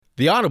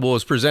The Audible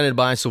is presented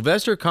by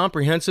Sylvester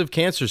Comprehensive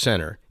Cancer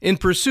Center, in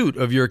pursuit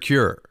of your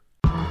cure.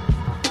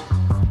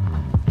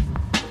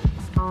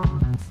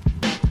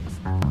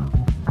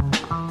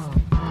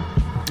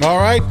 All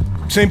right,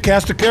 same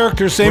cast of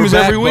characters, same We're as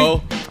back, every week.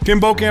 Bo. Tim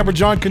Bocamper,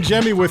 John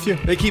Congemi with you.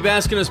 They keep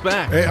asking us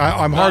back. Hey,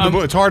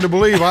 it's hard to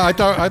believe. I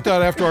thought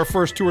after our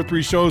first 2 or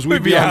 3 shows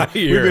we'd be on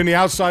the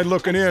outside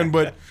looking in,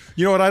 but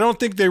you know what? I don't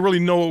think they really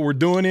know what we're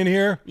doing in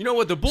here. You know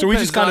what? The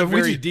bullpen's not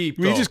very deep.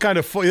 We just kind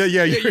of you're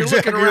you're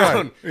exactly looking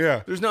around. Right.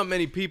 Yeah, there's not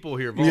many people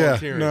here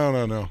volunteering.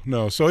 Yeah,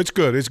 no. So it's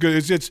good. It's good.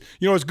 It's it's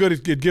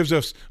good. It gives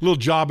us a little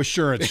job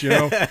assurance. You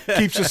know,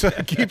 keeps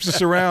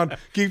us around,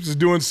 keeps us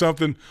doing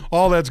something.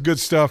 All that's good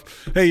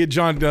stuff. Hey,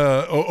 John,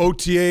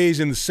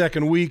 OTAs in the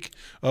second week.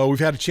 We've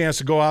had a chance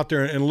to go out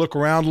there and look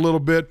around a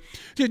little bit.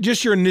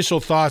 Just your initial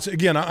thoughts.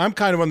 Again, I'm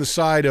kind of on the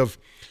side of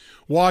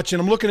watching.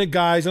 I'm looking at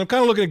guys, and I'm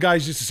kind of looking at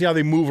guys just to see how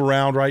they move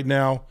around right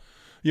now.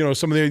 You know,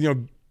 some of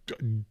the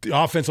the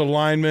offensive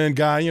linemen,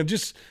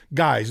 just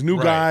guys,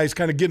 new guys,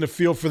 kind of getting a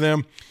feel for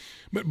them.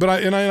 But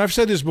I've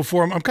said this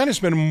before. I'm kind of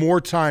spending more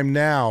time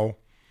now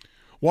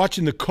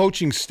watching the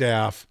coaching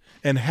staff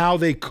and how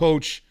they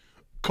coach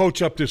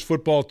up this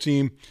football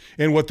team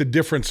and what the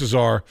differences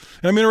are.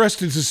 And I'm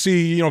interested to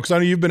see, because I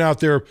know you've been out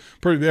there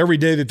every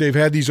day that they've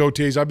had these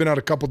OTAs. I've been out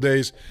a couple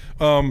days.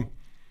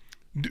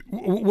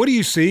 What do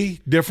you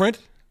see different?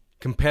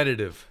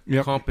 Competitive,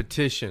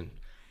 competition,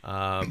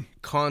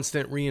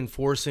 constant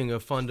reinforcing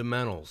of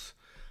fundamentals,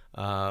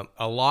 a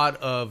lot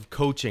of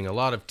coaching, a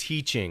lot of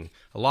teaching,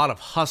 a lot of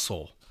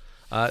hustle.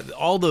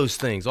 All those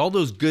things, all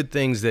those good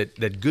things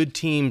that good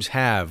teams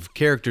have,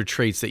 character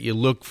traits that you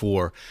look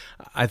for.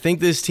 I think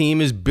this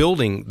team is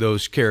building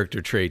those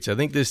character traits. I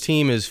think this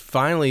team is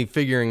finally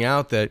figuring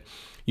out that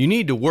you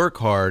need to work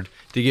hard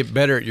to get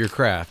better at your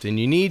craft, and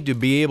you need to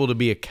be able to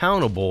be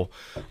accountable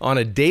on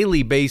a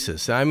daily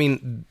basis. I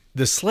mean,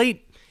 the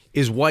slate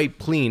is wiped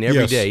clean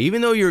every day.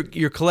 Even though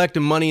you're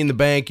collecting money in the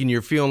bank and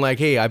you're feeling like,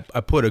 hey, I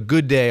put a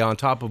good day on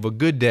top of a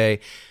good day,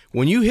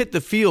 when you hit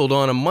the field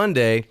on a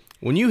Monday,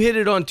 when you hit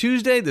it on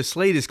Tuesday, the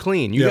slate is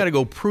clean. You got to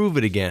go prove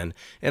it again.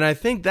 And I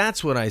think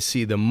that's what I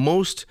see the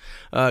most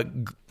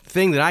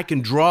thing that I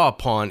can draw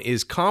upon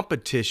is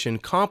competition,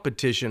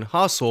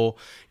 hustle,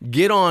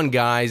 get on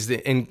guys,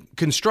 and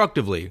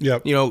constructively.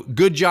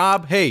 Good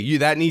job. Hey,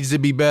 that needs to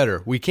be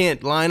better. We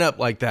can't line up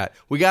like that.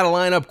 We got to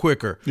line up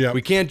quicker.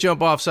 We can't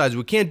jump off sides.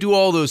 We can't do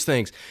all those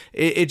things.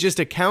 It's just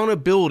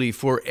accountability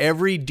for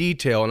every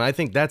detail, and I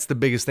think that's the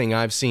biggest thing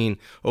I've seen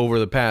over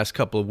the past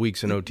couple of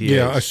weeks in OTAs.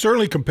 Yeah,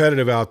 certainly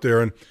competitive out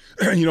there, and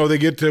they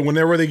get to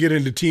whenever they get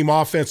into team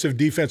offensive,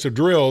 defensive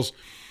drills.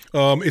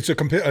 It's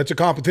a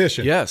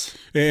competition. Yes.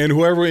 And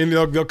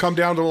they'll come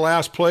down to the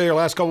last play or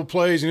last couple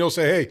plays, and you'll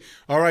say, hey,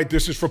 all right,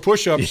 this is for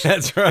push-ups.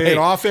 That's right. And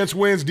offense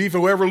wins,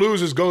 defense, whoever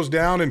loses goes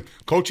down, and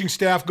coaching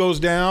staff goes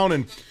down.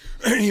 And,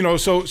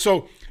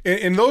 so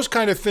those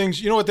kind of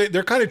things, you know what,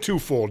 they're kind of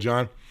twofold,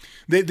 John.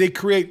 They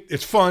create,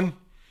 it's fun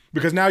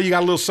because now you got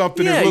a little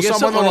something, there's a little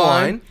something on the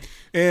line.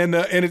 And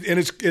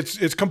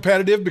it's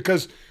competitive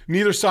because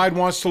neither side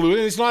wants to lose.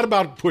 And it's not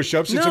about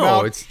push-ups.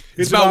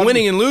 It's about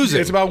winning and losing.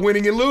 It's about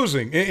winning and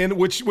losing, and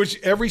which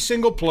every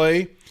single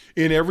play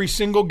in every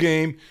single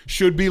game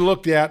should be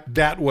looked at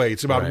that way.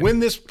 It's about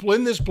win this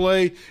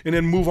play and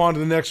then move on to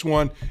the next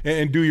one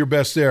and do your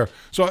best there.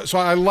 So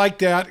I like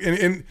that,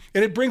 and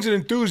it brings an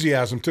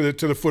enthusiasm to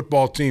the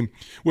football team,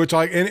 which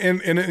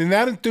and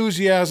that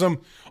enthusiasm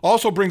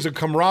also brings a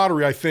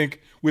camaraderie, I think,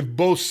 with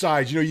both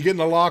sides. You get in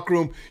the locker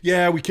room,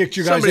 we kicked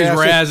your guys' Somebody's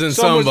razzing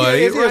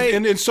somebody, right?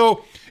 And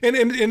so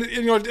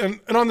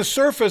on the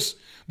surface,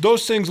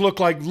 those things look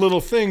like little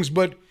things,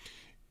 but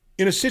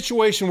in a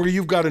situation where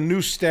you've got a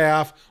new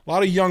staff, a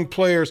lot of young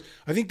players,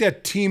 I think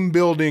that team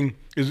building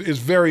is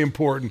very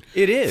important.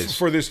 It is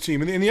for this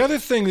team. And the other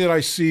thing that I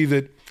see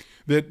that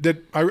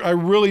I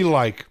really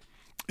like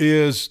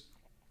is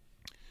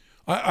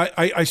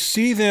I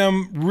see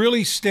them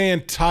really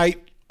staying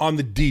tight on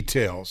the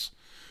details.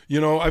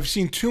 I've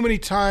seen too many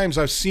times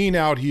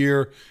out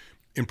here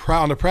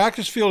on the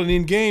practice field and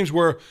in games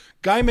where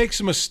guy makes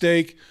a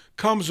mistake,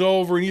 comes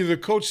over, and either the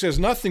coach says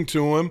nothing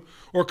to him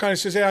or kind of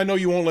says, hey, I know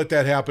you won't let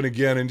that happen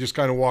again, and just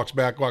kind of walks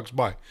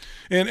by.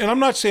 And I'm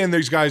not saying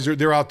these guys,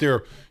 they're out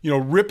there,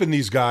 ripping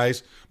these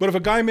guys, but if a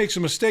guy makes a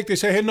mistake, they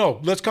say, hey,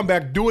 no, let's come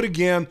back, do it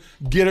again,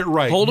 get it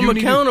right. Hold them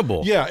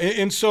accountable.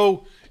 And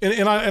so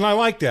I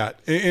like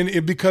that.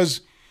 And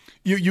because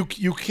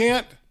you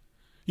can't,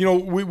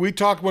 we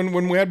talked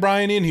when we had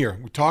Brian in here.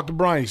 We talked to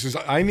Brian. He says,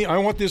 I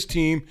want this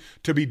team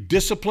to be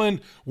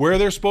disciplined where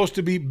they're supposed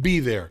to be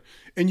there.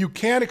 And you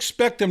can't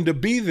expect them to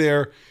be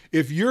there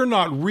if you're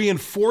not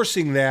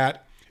reinforcing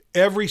that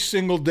every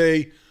single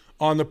day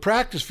on the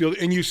practice field.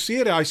 And you see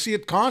it. I see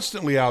it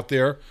constantly out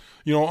there,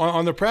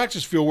 on the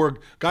practice field where a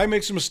guy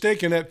makes a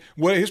mistake and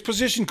his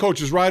position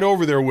coach is right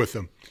over there with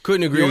him.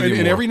 Couldn't agree with you more.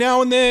 And every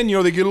now and then,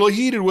 they get a little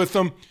heated with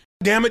them.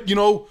 Damn it,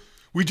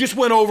 we just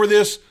went over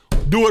this.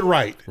 Do it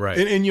right. Right.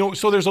 And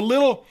so there's a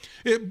little,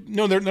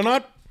 they're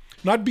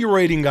not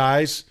berating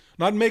guys,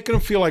 not making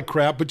them feel like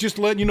crap, but just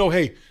letting you know,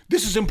 hey,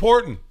 this is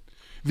important.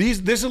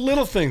 these are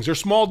little things. They're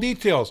small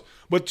details,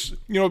 but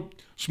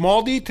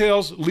small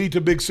details lead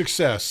to big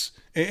success.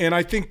 And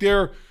I think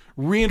they're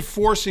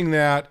reinforcing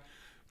that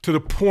to the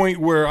point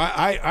where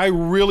I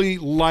really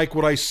like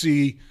what I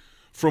see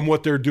from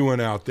what they're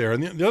doing out there.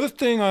 And the other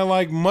thing I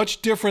like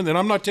much different, and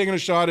I'm not taking a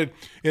shot at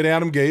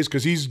Adam Gase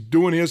because he's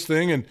doing his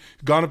thing and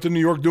gone up to New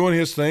York doing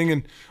his thing.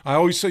 And I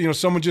always say,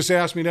 someone just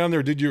asked me down there,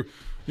 what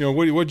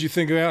did you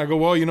think of that? I go,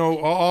 well,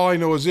 all I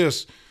know is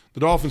this. The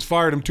Dolphins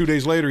fired him 2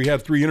 days later. He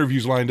had 3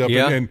 interviews lined up.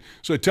 Yeah. And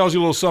so it tells you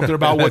a little something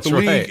about what the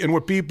league right. and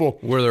what people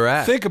where they're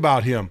at think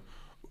about him.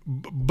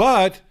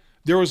 But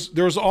there was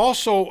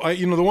also,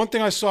 the one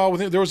thing I saw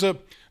with him, there was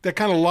that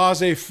kind of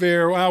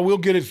laissez-faire. We'll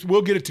get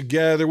it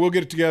together.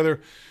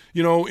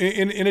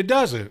 And it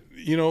doesn't.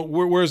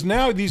 Whereas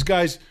now these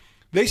guys,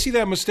 they see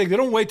that mistake. They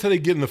don't wait till they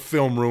get in the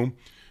film room.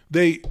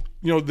 They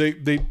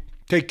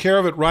take care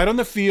of it right on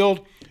the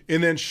field.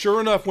 And then, sure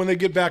enough, when they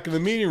get back in the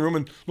meeting room,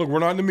 and look, we're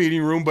not in the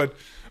meeting room, but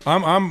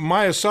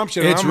my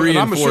assumption,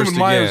 I'm assuming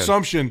my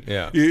assumption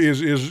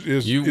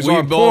is we've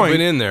on all point.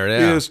 Been in there,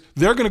 yeah. Is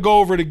they're going to go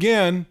over it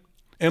again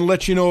and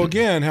let you know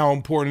again how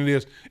important it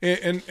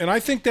is. And I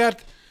think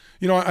that,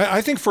 I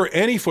think for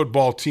any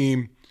football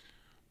team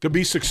to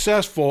be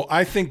successful,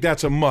 I think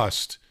that's a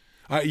must.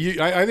 I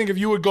think if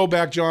you would go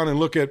back, John, and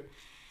look at,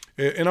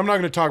 and I'm not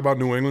going to talk about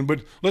New England,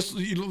 but let's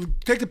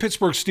take the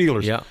Pittsburgh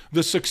Steelers. Yeah.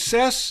 The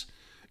success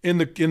in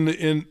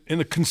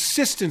the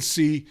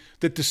consistency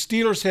that the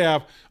Steelers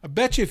have, I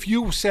bet you if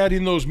you sat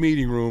in those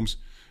meeting rooms,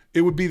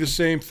 it would be the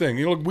same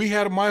thing. We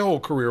had my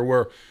whole career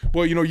where,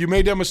 you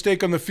made that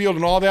mistake on the field,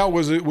 and all that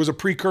was a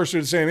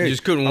precursor to saying, hey,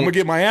 I'm going to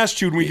get my ass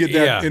chewed when we get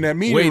that in that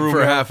meeting room. Wait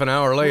for half an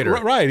hour later.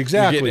 Right,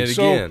 exactly. You're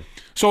getting it again.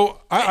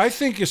 So I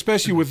think,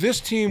 especially with this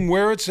team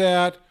where it's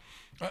at,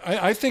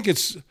 I think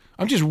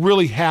I'm just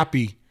really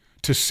happy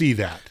to see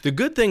that. The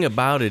good thing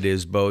about it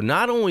is, Bo,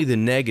 not only the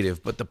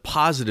negative, but the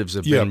positives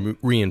have been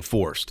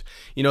reinforced.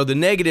 The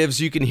negatives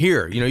you can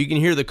hear. You can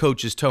hear the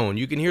coach's tone.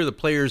 You can hear the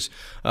players'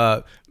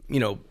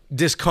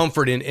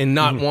 discomfort in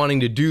not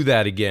wanting to do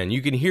that again.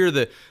 You can hear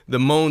the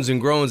moans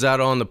and groans out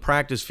on the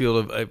practice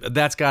field of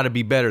that's got to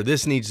be better.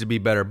 This needs to be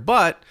better.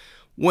 But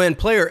when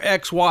player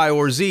X, Y,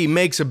 or Z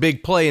makes a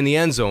big play in the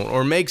end zone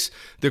or makes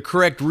the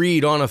correct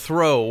read on a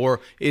throw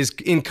or is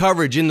in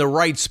coverage in the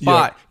right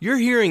spot, you're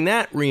hearing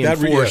that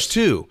reinforced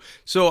too.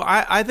 So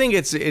I think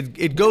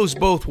it goes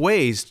both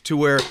ways to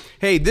where,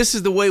 hey, this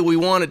is the way we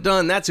want it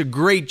done. That's a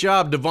great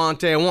job,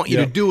 Devontae. I want you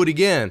to do it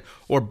again.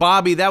 Or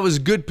Bobby, that was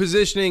good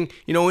positioning,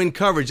 in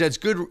coverage. That's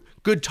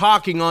good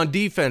talking on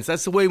defense.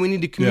 That's the way we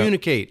need to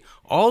communicate.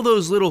 All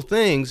those little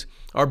things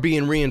are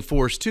being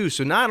reinforced too.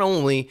 So not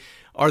only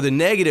are the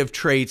negative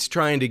traits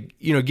trying to,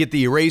 get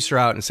the eraser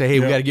out and say, hey,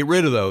 we got to get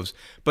rid of those.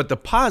 But the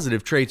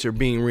positive traits are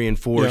being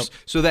reinforced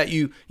so that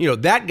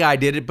that guy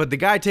did it, but the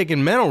guy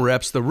taking mental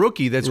reps, the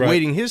rookie that's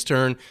waiting his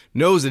turn,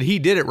 knows that he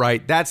did it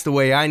right. That's the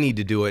way I need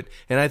to do it.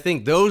 And I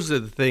think those are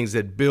the things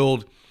that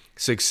build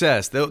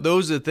success.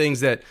 Those are the things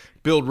that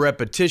build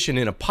repetition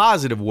in a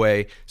positive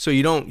way so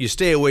you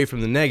stay away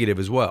from the negative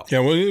as well. Yeah,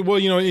 well,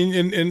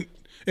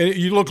 and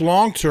you look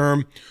long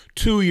term,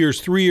 2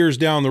 years, 3 years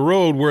down the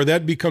road, where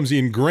that becomes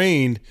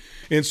ingrained,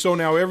 and so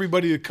now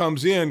everybody that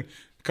comes in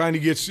kind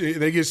of gets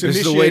initiated. This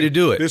is the way to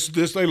do it. This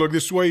is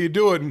the way you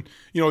do it, and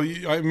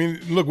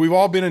look, we've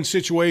all been in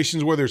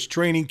situations whether it's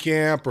training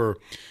camp or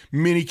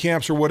mini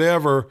camps or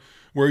whatever,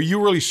 where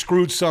you really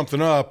screwed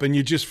something up and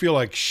you just feel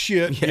like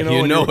shit. Yeah,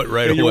 you know it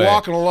right away. And you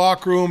walk in the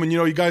locker room and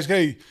you guys,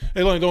 hey,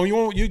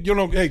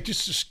 hey,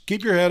 just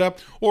keep your head up,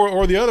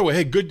 or the other way,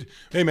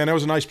 hey man, that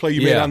was a nice play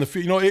you made on the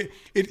field.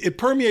 It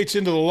permeates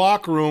into the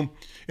locker room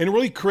and it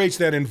really creates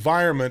that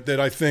environment that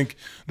I think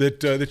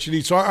that you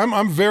need. So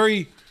I'm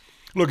very,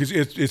 look,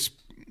 it's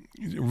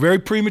very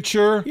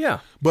premature. Yeah.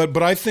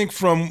 But I think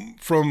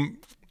from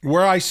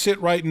where I sit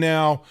right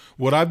now,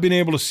 what I've been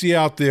able to see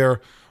out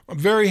there, I'm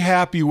very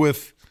happy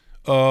with.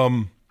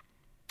 I'm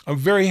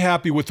very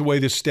happy with the way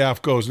this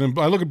staff goes. And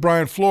I look at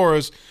Brian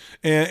Flores,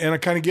 and I'm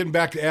kind of getting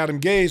back to Adam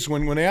Gase.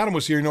 When Adam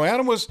was here,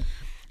 Adam was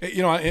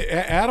he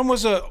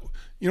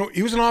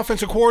was an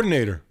offensive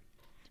coordinator.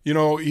 He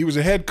was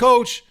a head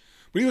coach,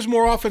 but he was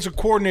more offensive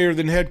coordinator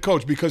than head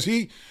coach because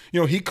he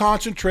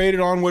concentrated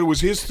on what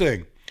was his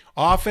thing: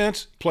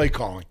 offense, play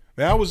calling.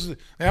 That was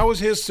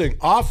his thing: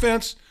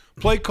 offense,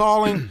 play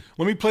calling.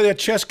 Let me play that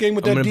chess game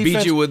with that defense. I'm going to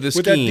beat you with the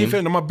scheme. That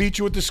defense, I'm going to beat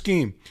you with the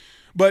scheme.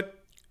 But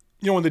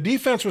when the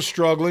defense was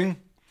struggling,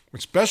 when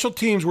special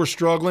teams were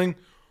struggling,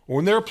 or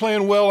when they were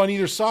playing well on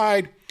either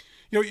side,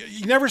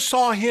 you never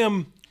saw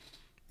him,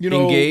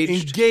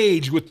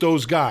 engage with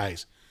those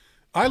guys.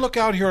 I look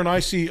out here and I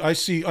see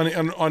on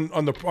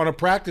a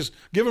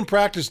given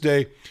practice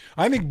day,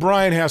 I think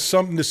Brian has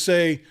something to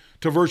say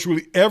to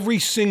virtually every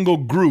single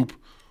group,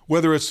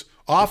 whether it's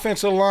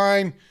offensive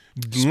line,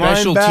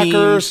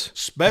 linebackers,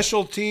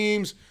 special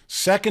teams,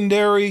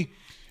 secondary.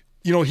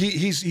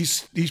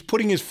 He's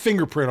putting his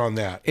fingerprint on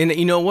that. And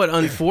you know what?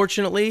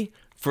 Unfortunately,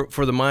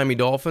 for the Miami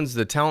Dolphins,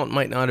 the talent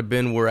might not have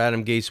been where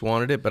Adam Gase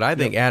wanted it, but I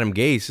think Adam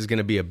Gase is going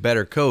to be a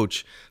better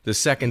coach the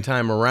second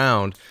time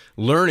around,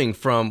 learning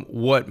from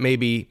what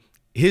maybe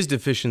his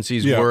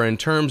deficiencies were in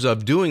terms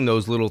of doing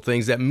those little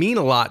things that mean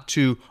a lot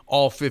to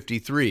all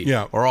 53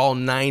 or all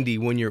 90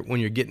 when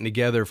you're getting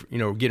together,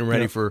 getting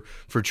ready for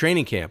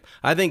training camp.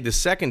 I think the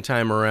second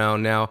time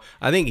around now,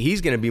 I think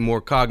he's going to be more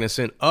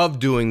cognizant of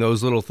doing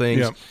those little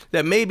things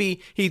that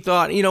maybe he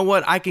thought, you know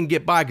what, I can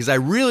get by because I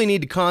really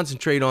need to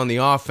concentrate on the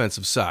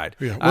offensive side.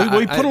 Yeah. Well,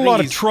 he put a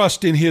lot of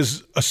trust in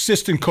his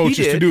assistant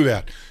coaches to do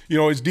that.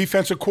 His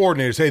defensive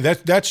coordinators. Hey,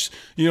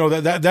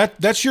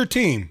 that's your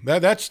team.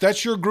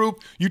 That's your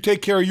group. You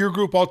take care of your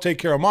group. I'll take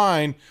care of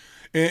mine.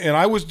 And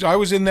I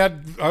was in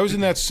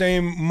that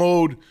same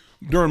mode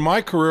during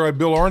my career. I had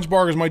Bill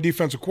Arnsparger as my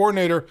defensive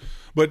coordinator,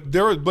 but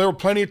there were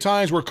plenty of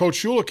times where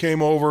Coach Shula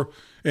came over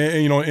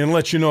and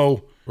let you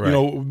know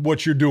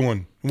what you're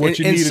doing, what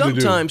you needed to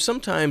do.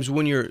 Sometimes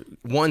when you're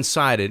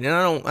one-sided, and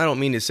I don't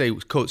mean to say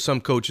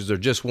some coaches are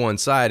just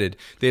one-sided.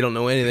 They don't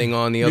know anything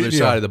on the other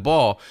side of the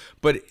ball.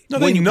 But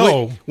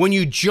when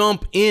you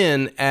jump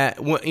in at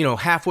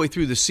halfway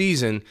through the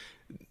season,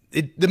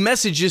 the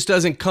message just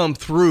doesn't come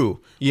through.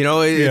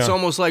 It's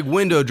almost like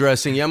window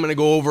dressing. I'm going to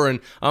go over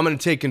and I'm going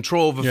to take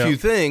control of a few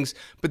things,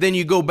 but then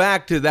you go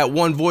back to that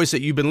one voice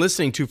that you've been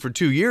listening to for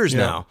 2 years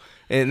now,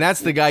 and that's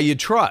the guy you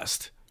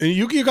trust. And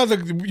you got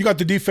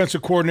the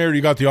defensive coordinator,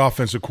 you got the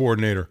offensive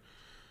coordinator.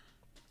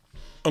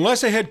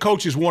 Unless a head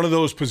coach is one of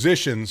those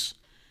positions,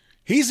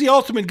 he's the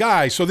ultimate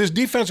guy. So this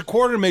defensive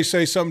coordinator may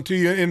say something to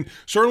you, and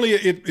certainly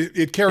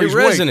it carries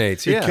weight. It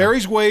resonates, It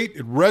carries weight.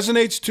 It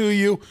resonates to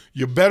you.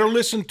 You better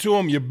listen to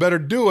him. You better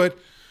do it.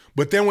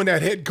 But then when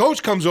that head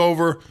coach comes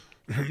over,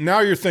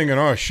 now you're thinking,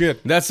 oh,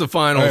 shit. That's the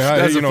final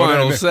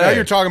say. Now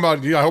you're talking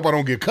about, I hope I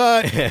don't get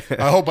cut.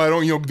 I hope I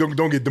don't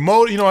get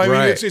demoted. I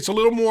mean, it's a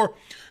little more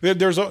 –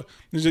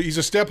 he's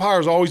a step higher.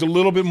 There's always a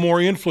little bit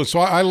more influence. So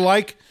I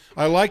like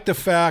the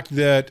fact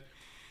that,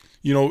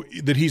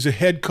 that he's a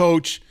head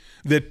coach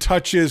that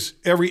touches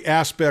every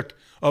aspect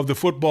of the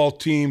football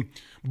team,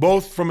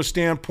 both from a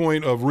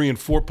standpoint of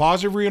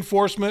positive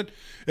reinforcement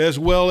as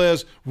well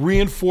as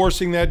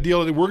reinforcing that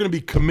deal that we're going to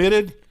be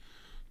committed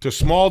to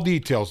small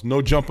details.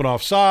 No jumping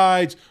off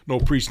sides, no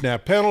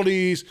pre-snap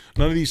penalties,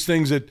 none of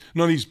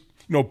these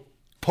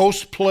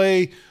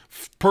post-play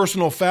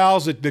personal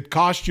fouls that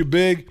cost you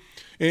big.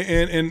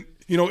 And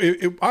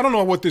I don't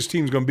know what this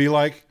team's going to be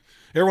like.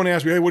 Everyone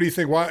asks me, hey, what do you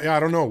think? Well, I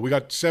don't know. We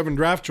got 7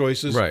 draft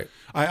choices. Right.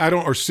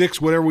 Or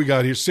 6, whatever we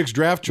got here, 6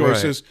 draft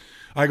choices.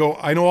 Right.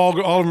 I know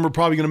all of them are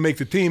probably going to make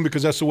the team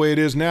because that's the way it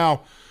is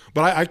now.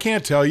 But I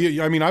can't tell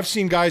you. I mean, I've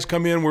seen guys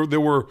come in where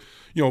there were,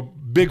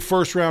 big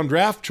first-round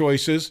draft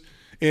choices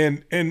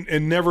and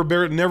never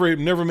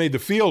made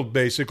the field,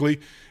 basically.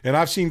 And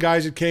I've seen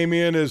guys that came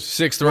in as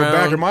 6th round.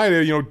 Back in my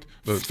day,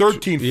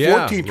 13th,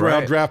 14th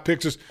round draft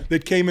picks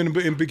that came in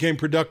and became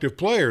productive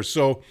players.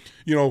 So,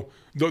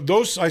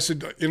 those I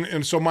said,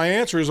 and so my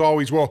answer is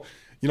always, well,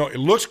 it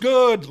looks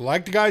good,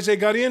 like the guys they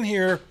got in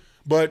here,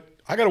 but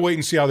I got to wait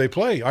and see how they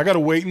play. I got to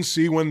wait and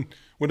see when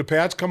the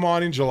pads come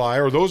on in July,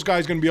 are those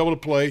guys going to be able to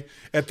play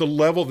at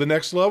the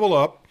next level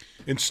up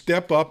and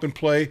step up and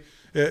play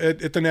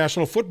at the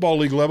National Football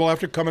League level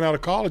after coming out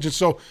of college. And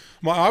so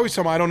I always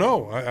tell them, I don't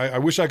know. I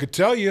wish I could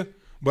tell you,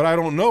 but I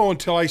don't know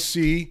until I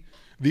see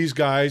these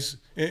guys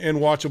and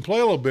watch them play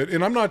a little bit.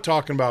 And I'm not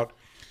talking about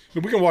 –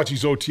 we can watch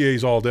these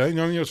OTAs all day.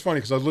 It's funny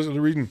because I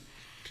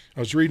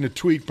was reading a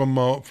tweet from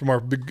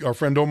our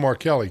friend Omar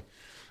Kelly,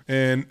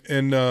 and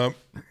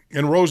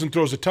Rosen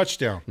throws a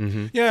touchdown.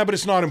 Mm-hmm. Yeah, but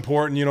it's not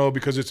important,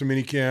 because it's a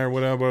mini can or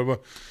whatever.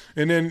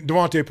 And then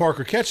Devontae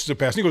Parker catches the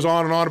pass. And he goes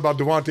on and on about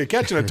Devontae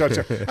catching a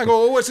touchdown. I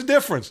go, well, what's the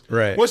difference?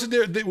 Right.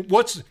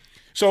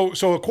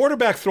 So a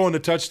quarterback throwing the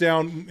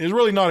touchdown is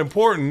really not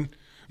important,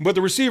 but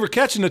the receiver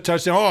catching the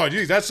touchdown, oh,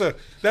 geez, that's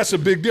a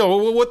big deal.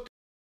 Well, what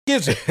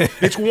is it?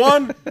 It's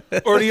one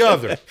or the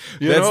other.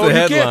 That's the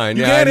headline.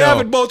 You can't have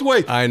it both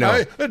ways. I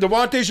know.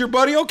 Devontae's your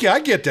buddy. Okay,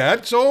 I get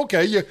that. So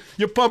okay,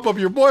 you pump up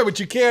your boy, but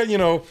you can't.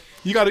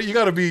 You got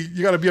to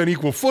be on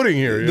equal footing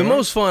here. The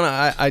most fun,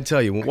 I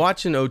tell you, when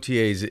watching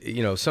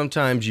OTAs,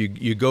 sometimes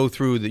you go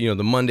through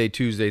the Monday,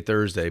 Tuesday,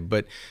 Thursday,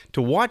 but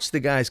to watch the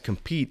guys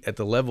compete at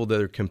the level that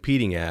they're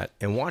competing at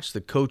and watch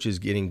the coaches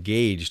get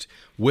engaged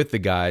with the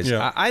guys,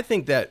 I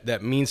think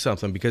that means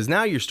something because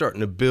now you're starting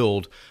to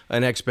build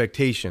an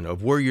expectation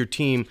of where your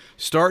team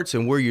starts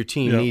and where your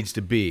team needs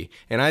to be.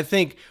 And I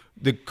think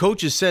the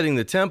coach is setting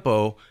the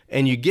tempo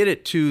and you get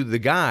it to the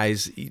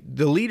guys,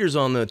 the leaders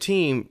on the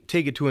team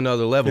take it to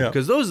another level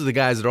because those are the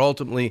guys that are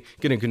ultimately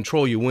going to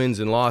control your wins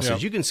and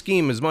losses. You can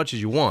scheme as much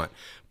as you want,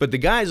 but the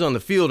guys on the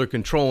field are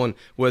controlling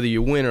whether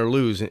you win or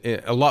lose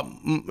a lot,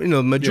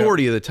 the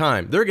majority of the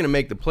time. They're going to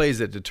make the plays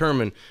that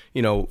determine,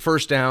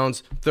 first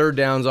downs, third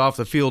downs off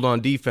the field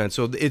on defense.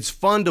 So it's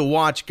fun to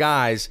watch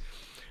guys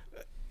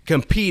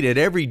compete at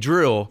every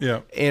drill,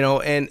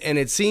 and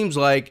it seems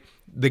like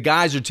the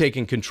guys are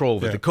taking control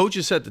of it. Yeah. The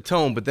coaches set the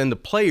tone, but then the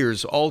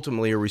players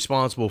ultimately are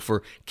responsible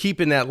for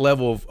keeping that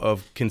level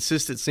of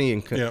consistency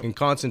and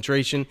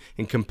concentration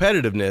and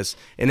competitiveness,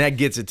 and that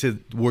gets it to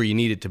where you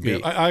need it to be. Yeah,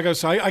 I gotta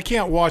say, I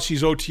can't watch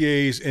these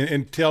OTAs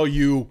and tell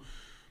you,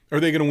 are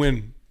they going to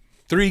win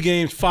 3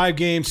 games, 5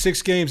 games,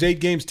 6 games,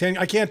 8 games, 10?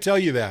 I can't tell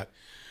you that.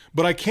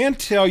 But I can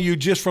tell you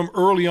just from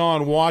early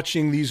on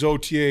watching these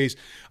OTAs,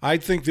 I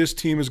think this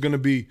team is going to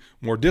be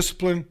more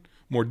disciplined,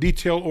 more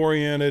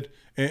detail-oriented,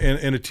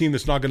 and a team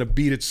that's not going to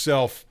beat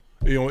itself,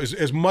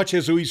 as much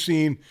as we've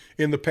seen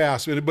in the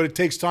past. But it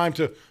takes time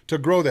to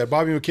grow that.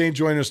 Bobby McCain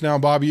joining us now.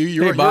 Bobby,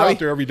 you're out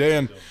there every day,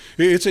 and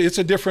it's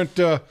a different,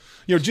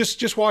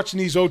 just watching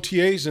these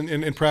OTAs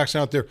and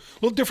practicing out there, a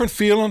little different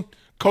feeling.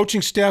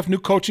 Coaching staff, new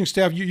coaching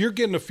staff, you're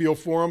getting a feel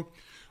for them.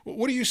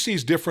 What do you see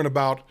is different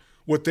about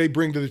what they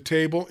bring to the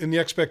table and the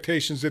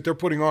expectations that they're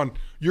putting on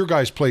your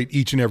guys' plate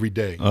each and every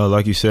day?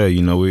 Like you said,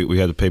 we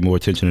have to pay more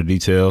attention to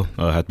detail,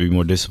 have to be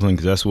more disciplined,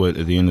 because that's what,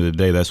 at the end of the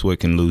day, that's what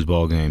can lose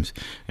ball games.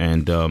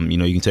 And,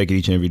 you can take it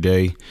each and every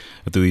day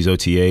through these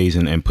OTAs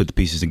and put the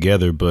pieces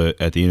together,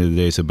 but at the end of the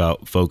day, it's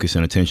about focus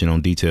and attention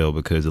on detail,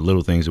 because the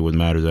little things are what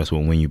matters. That's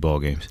what win you ball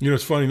games.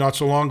 It's funny, not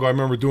so long ago, I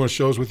remember doing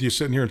shows with you,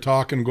 sitting here and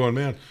talking and going,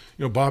 man,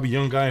 Bobby,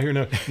 young guy here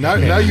now. Now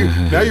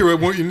you're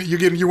one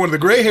of the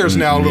gray hairs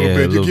now a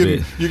little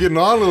bit. You're getting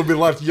on a little bit. A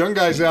lot of young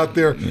guys out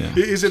there. Yeah.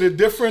 Is it a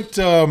different?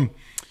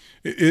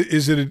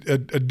 Is it a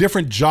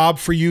different job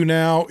for you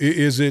now?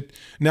 Is it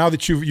now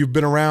that you've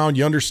been around,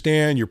 you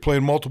understand, you're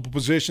playing multiple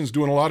positions,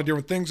 doing a lot of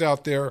different things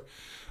out there?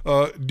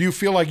 Do you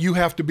feel like you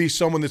have to be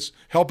someone that's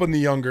helping the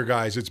younger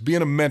guys? It's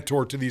being a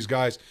mentor to these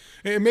guys,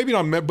 and maybe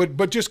not,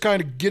 but just kind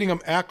of getting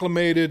them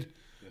acclimated.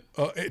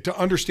 To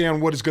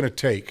understand what it's going to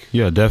take.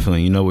 Yeah,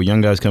 definitely. With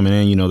young guys coming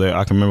in,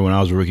 I can remember when I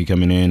was a rookie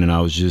coming in and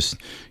I was just,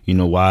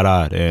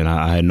 wide-eyed, and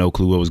I had no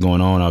clue what was going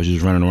on. I was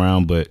just running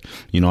around, but,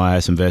 I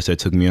had some vets that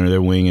took me under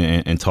their wing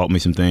and taught me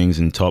some things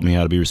and taught me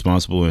how to be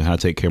responsible and how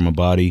to take care of my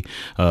body,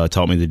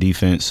 taught me the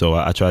defense. So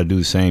I try to do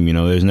the same.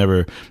 There's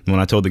never, when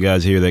I told the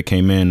guys here that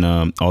came in,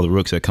 all the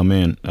rooks that come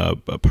in,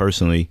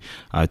 personally,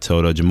 I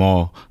told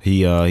Jamal,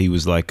 he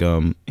was like,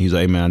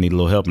 hey, man, I need a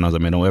little help. And I was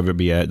like, man, don't ever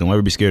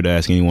be scared to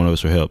ask any one of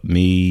us for help.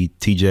 Me,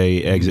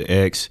 TJ,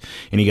 X,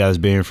 any guys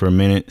been here for a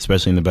minute,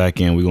 especially in the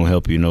back end, we're gonna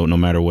help you, no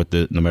matter what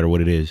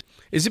it is.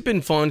 Has it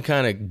been fun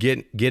kind of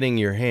getting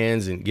your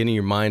hands and getting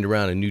your mind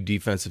around a new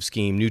defensive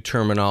scheme, new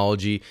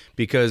terminology?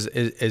 Because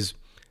as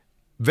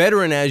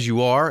veteran as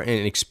you are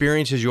and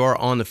experienced as you are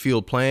on the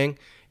field playing,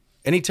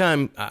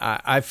 anytime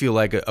I feel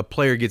like a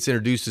player gets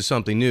introduced to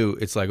something new,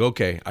 it's like,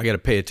 okay, I got to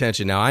pay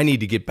attention. Now I need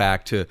to get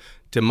back to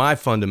my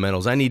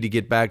fundamentals. I need to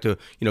get back to,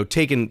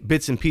 taking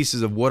bits and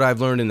pieces of what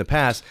I've learned in the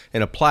past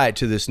and apply it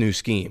to this new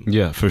scheme.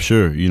 Yeah, for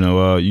sure. You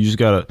just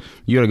gotta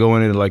go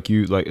in it like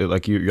you're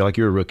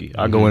a rookie.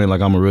 I go in it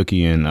like I'm a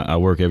rookie, and I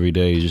work every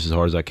day just as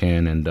hard as I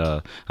can, and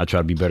I try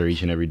to be better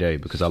each and every day,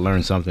 because I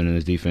learn something in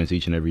this defense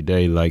each and every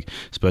day. Like,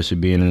 especially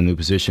being in a new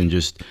position,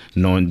 just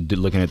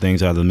looking at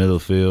things out of the middle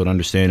of the field,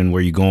 understanding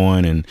where you're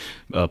going, and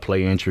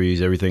play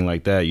entries, everything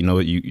like that.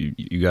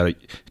 You gotta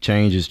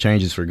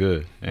changes for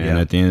good, and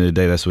at the end of the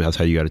day, that's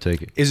how you got to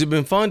take it. Has it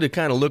been fun to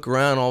kind of look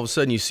around, all of a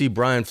sudden you see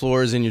Brian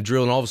Flores in your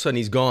drill, and all of a sudden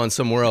he's gone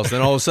somewhere else,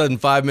 then all of a sudden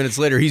 5 minutes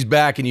later he's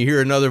back and you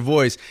hear another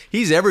voice?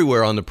 He's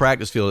everywhere on the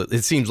practice field,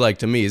 it seems like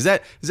to me. Is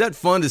that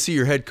fun to see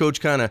your head coach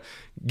kind of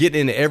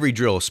getting into every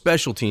drill,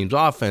 special teams,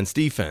 offense,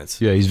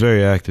 defense? Yeah, he's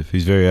very active,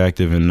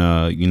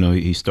 and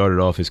he started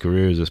off his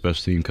career as a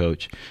special team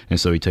coach, and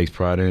so he takes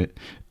pride in it.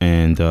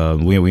 And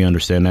we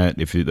understand that.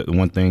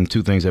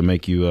 Two things that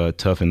make you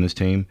tough in this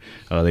team,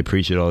 they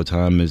preach it all the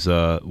time, is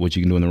what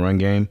you can do in the run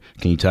game.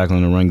 Can you tackle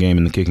in the run game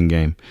and the kicking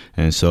game?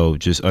 And so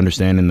just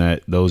understanding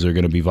that those are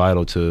going to be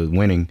vital to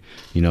winning,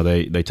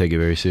 they take it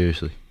very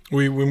seriously.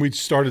 When we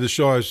started the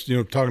show, I was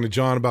talking to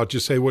John about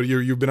just say what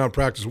you've been out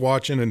practice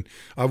watching, and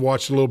I've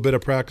watched a little bit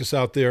of practice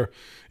out there,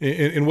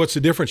 and what's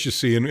the difference you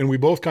see? And we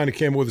both kind of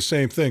came up with the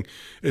same thing.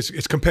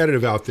 It's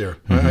competitive out there.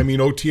 Mm-hmm. I mean,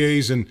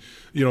 OTAs, and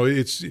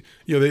it's the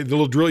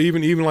little drill,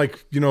 even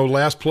like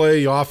last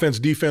play, offense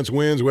defense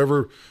wins.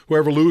 Whoever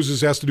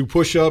loses has to do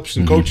push-ups,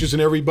 and coaches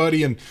and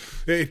everybody, and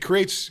it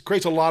creates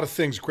a lot of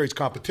things. It creates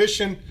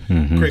competition,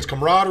 creates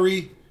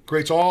camaraderie,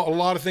 creates a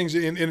lot of things,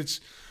 and it's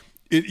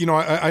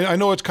I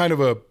know it's kind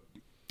of a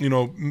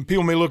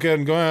people may look at it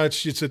and go,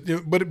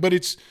 but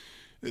it's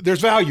there's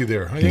value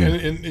there,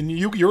 and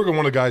you're one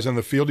of the guys on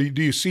the field.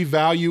 Do you see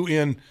value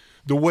in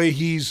the way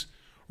he's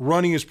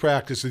running his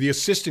practice, the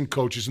assistant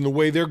coaches, and the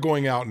way they're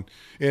going out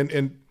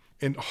and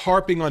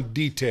harping on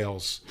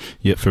details?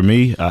 Yeah, for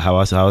me, how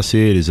I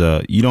see it is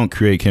you don't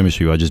create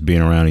chemistry by just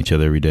being around each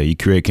other every day. You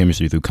create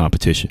chemistry through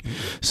competition.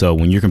 So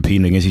when you're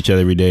competing against each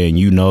other every day, and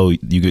you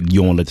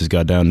won't let this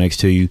guy down next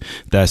to you,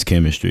 that's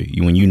chemistry.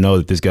 When you know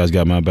that this guy's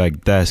got my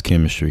back, that's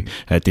chemistry.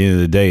 At the end of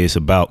the day, it's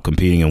about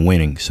competing and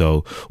winning.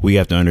 So we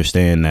have to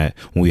understand that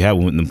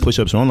when the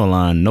push-ups are on the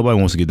line, nobody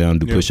wants to get down and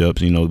do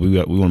push-ups. We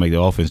want to make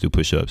the offense do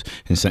push-ups,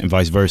 and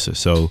vice versa.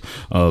 So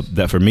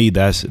that for me,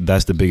 that's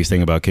the biggest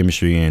thing about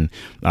chemistry, and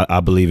I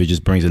believe it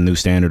just brings a new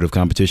standard of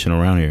competition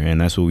around here, and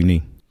that's what we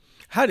need.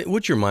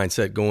 What's your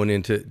mindset going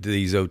into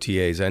these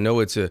OTAs? I know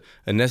it's a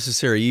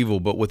necessary evil,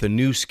 but with a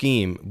new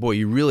scheme, boy,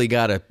 you really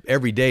gotta.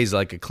 Every day is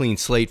like a clean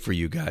slate for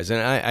you guys,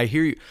 and I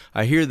hear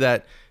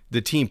that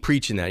the team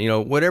preaching that.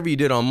 Whatever you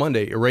did on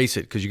Monday, erase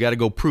it because you got to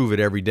go prove it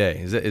every day.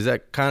 Is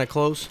that kind of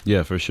close?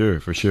 Yeah, for sure.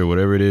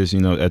 Whatever it is,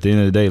 at the end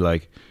of the day,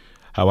 like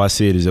how I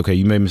see it is, okay,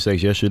 you made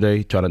mistakes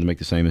yesterday, try not to make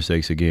the same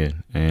mistakes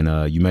again.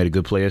 And you made a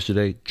good play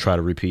yesterday, try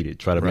to repeat it.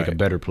 Try to make a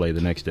better play the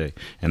next day.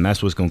 And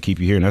that's what's going to keep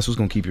you here, and that's what's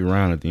going to keep you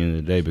around at the end of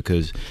the day,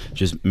 because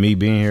just me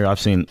being here, I've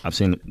seen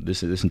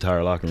this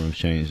entire locker room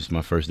change. It's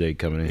my first day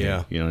coming in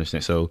here. You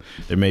understand? So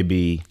there may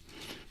be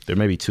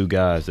 2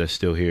 guys that's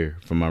still here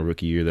from my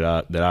rookie year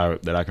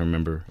that I can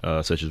remember,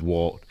 such as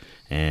Walt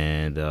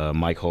and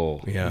Mike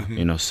Hall.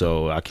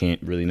 So I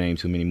can't really name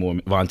too many more.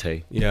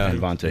 Vontae.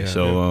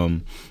 So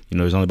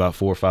there's only about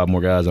 4 or 5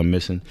 more guys I'm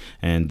missing,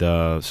 and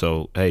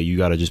so hey, you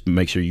got to just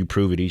make sure you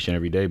prove it each and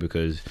every day,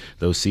 because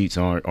those seats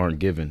aren't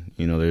given.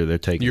 They're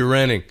taken. You're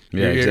renting.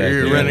 Yeah, exactly.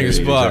 You're renting a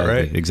spot,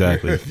 right?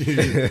 Exactly.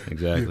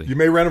 Exactly. You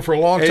may rent them for a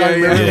long time,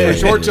 you may rent them for a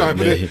short time,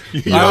 but I hope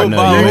you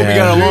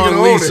got a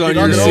long lease on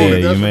your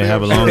seat. You may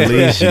have a long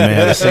lease. You may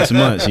have 6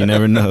 months. You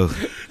never know.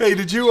 Hey,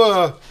 did you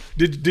watch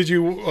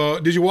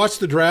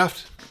the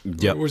draft?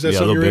 Yep. Was that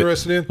something you're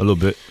interested in? A little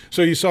bit.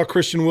 So you saw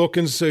Christian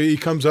Wilkins. He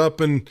comes up,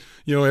 and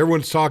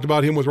everyone's talked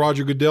about him with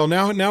Roger Goodell.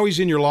 Now he's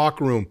in your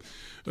locker room.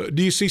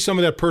 Do you see some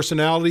of that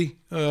personality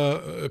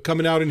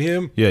coming out in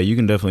him? Yeah, you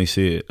can definitely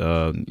see it.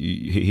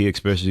 He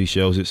especially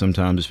shows it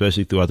sometimes,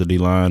 especially throughout the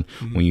D-line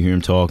when you hear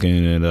him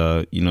talking, and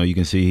you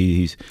can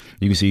see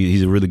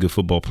he's a really good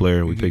football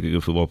player. We picked a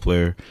good football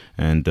player,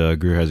 and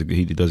Greer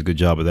he does a good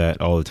job of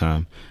that all the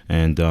time.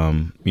 And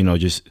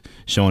just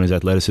showing his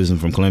athleticism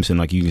from Clemson,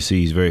 like you can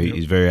see, he's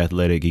very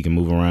athletic. He can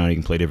move around. He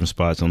can play different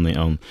spots he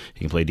can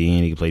play D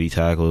end. He can play D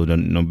tackle.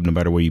 No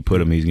matter where you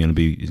put him, he's gonna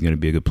be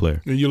a good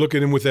player. And you look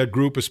at him with that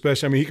group,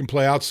 especially. I mean, he can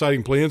play outside, he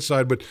can play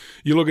inside, but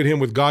you look at him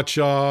with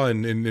Gottschall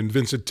and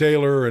Vincent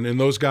Taylor and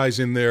those guys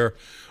in there.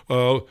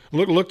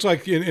 Looks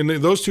like and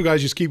those 2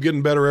 guys just keep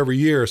getting better every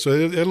year. So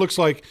it looks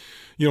like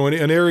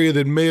an area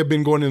that may have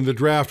been going into the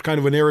draft, kind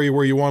of an area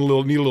where you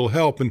need a little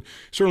help, and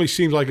certainly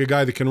seems like a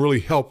guy that can really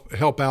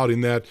help out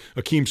in that.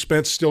 Akeem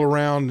Spence still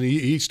around,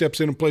 he steps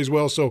in and plays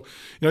well. So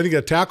I think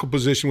that tackle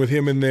position with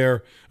him in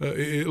there,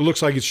 it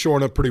looks like it's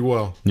shoring up pretty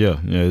well. Yeah.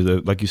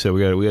 Like you said,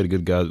 we had a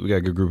good guys. We got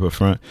a good group up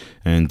front,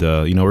 and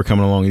we're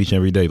coming along each and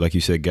every day. Like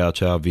you said,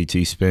 Gottschall,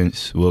 VT,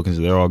 Spence, Wilkins,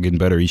 they're all getting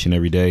better each and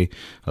every day.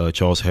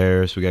 Charles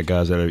Harris, we got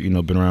guys that are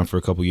been around for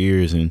a couple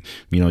years, and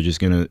just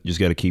got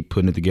to keep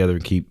putting it together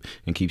and keep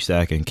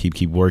stacking. And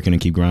keep working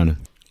and keep grinding.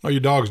 How are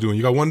your dogs doing?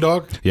 You got one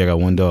dog? Yeah, I got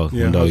one dog.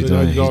 Yeah, He's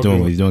doing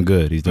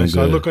good. He's doing good.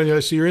 I look on you. I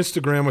see your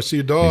Instagram. I see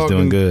a dog.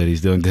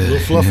 He's doing good. Little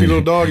fluffy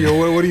little dog.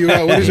 What do you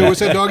got? What is it? What's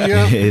that dog you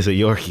have? It's a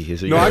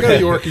Yorkie. No, I got a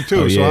Yorkie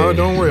too. So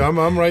don't worry.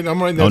 I'm right.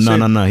 Oh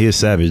no. He's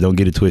savage. Don't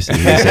get it twisted.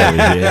 He's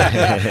savage.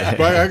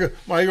 Yeah.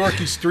 My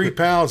Yorkie's 3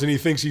 pounds, and he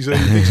thinks he's a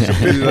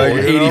pit bull. Like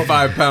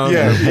 85 pounds.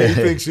 Yeah, he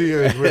thinks he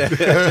is.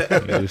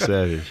 He's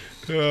savage.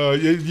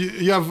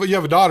 You have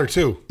a daughter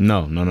too?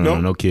 No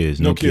kids.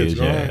 No kids.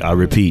 Yeah. Right. I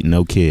repeat,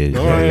 no kids.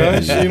 All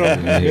right.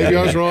 Maybe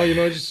I was wrong.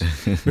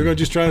 Maybe I'm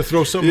just trying to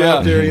throw something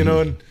out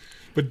there.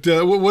 But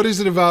what is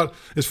it about?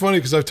 It's funny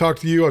because I've talked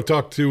to you. I've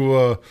talked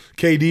to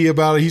KD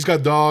about it. He's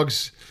got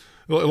dogs.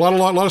 A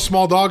lot of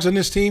small dogs on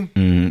this team.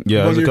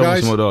 Yeah, there's a couple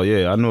of small dogs.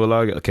 Yeah, I know a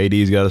lot.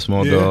 KD's got a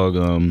small dog.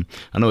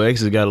 I know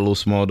X has got a little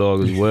small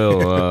dog as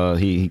well.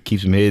 He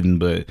keeps him hidden,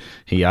 but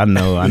I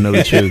know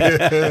the truth.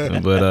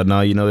 But at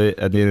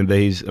the end of the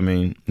day,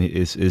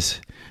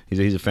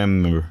 he's a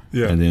family member.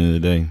 Yeah. At the end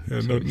of the day.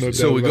 Yeah, no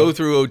so we go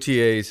through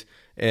OTAs.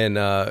 And,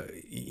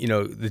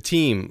 the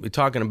team, we're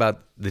talking about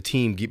the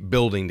team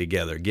building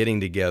together, getting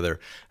together.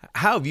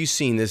 How have you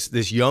seen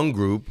this young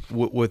group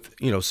with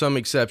some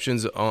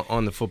exceptions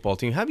on the football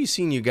team? How have you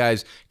seen you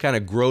guys kind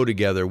of grow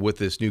together with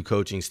this new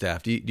coaching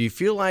staff? Do you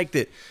feel like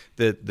that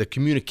the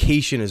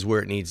communication is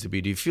where it needs to be?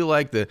 Do you feel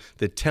like the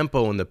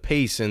tempo and the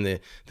pace and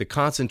the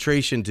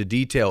concentration to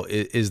detail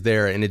is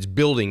there and it's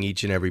building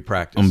each and every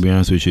practice? I'm going to be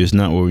honest with you. It's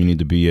not where we need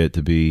to be yet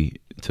to be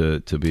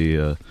a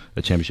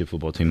championship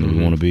football team that we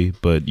want to be,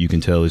 but you can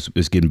tell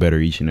it's getting better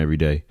each and every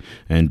day.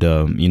 And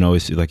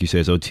it's like you said,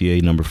 it's OTA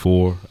number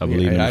 4, I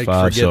believe, number 5.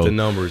 I forget the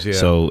numbers. Yeah.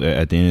 So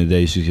at the end of the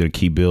day, it's just gonna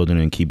keep building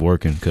and keep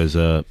working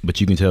but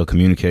you can tell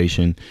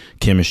communication,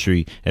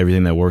 chemistry,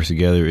 everything that works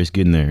together is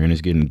getting there, and it's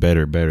getting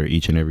better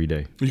each and every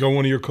day. You got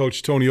one of your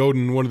coach, Tony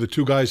Oden, one of the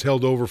 2 guys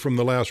held over from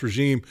the last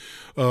regime,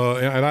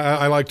 and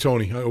I like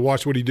Tony. I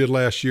watched what he did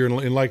last year,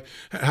 and like,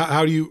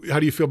 how do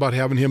you feel about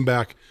having him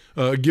back?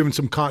 Giving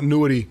some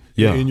continuity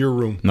in your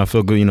room. And I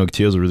feel good.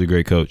 Teal's a really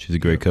great coach. He's a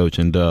great coach.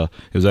 And it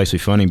was actually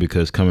funny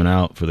because coming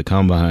out for the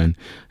Combine,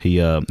 he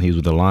was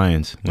with the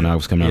Lions when I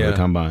was coming out for the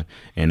Combine.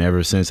 And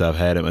ever since I've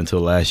had him, until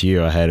last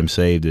year, I had him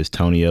saved as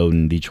Tony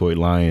Oden, Detroit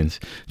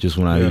Lions, just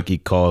when he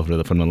called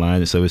from the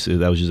Lions. So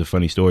that was just a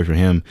funny story for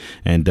him.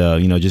 And,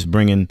 just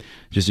bringing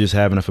just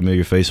having a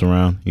familiar face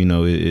around,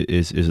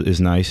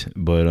 is nice.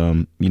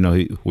 But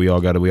we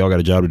all got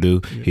a job to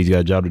do. He's got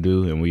a job to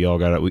do, and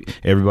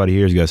everybody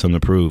here's got something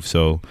to prove.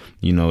 So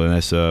and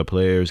that's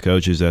players,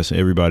 coaches, that's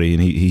everybody,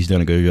 and he's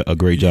done a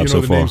great job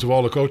so far. You know the names of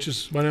all the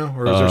coaches by now,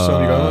 or is there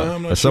some you go?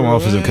 I'm not some sure.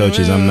 offensive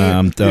coaches. I'm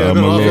a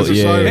little.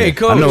 Hey,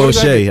 coach. I know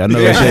O'Shea. For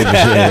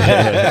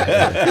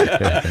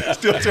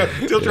sure.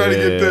 Still trying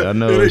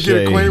to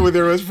get acquainted with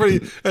her.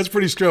 That's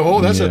pretty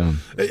strong.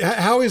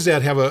 How is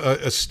that? Have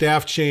a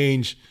staff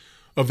change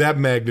of that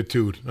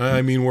magnitude?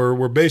 I mean,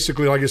 we're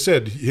basically, like I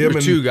said, him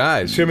and two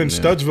guys, him and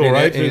Studsville,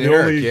 right?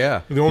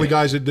 The only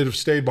guys that have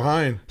stayed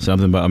behind.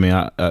 Something about. I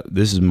mean,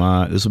 this will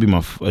be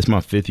my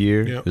 5th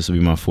year. Yep. This will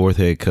be my 4th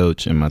head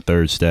coach and my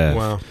 3rd staff.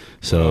 Wow.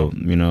 So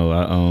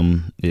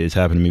it's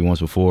happened to me once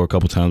before, a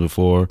couple times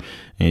before,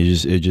 and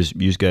you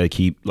just got to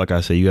keep, like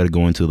I said, you got to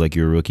go into like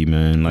you're a rookie,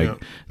 man.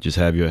 Like just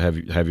have your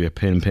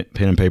pen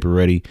and paper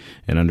ready,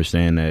 and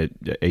understand that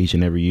each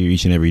and every year,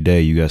 each and every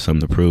day, you got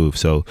something to prove.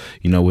 So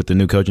with the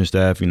new coaching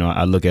staff,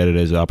 I look at it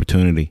as an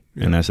opportunity,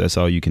 and that's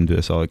all you can do.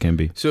 That's all it can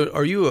be. So,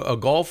 are you a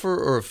golfer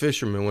or a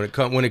fisherman when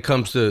it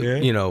comes to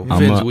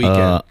Finn's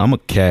weekend? I'm a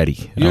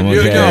caddy. Are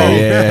you a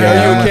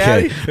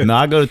caddy? No,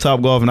 I go to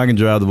Top Golf and I can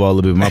drive the ball a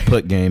little bit. My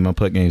putt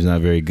game's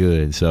not very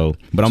good. So,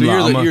 but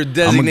you're a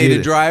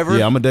designated driver.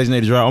 Yeah, I'm a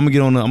designated driver. I'm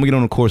gonna get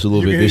on the course a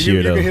little bit this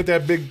year though. You can hit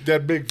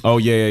that big. Oh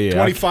yeah.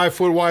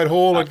 25-foot wide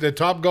hole at the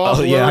Top Golf.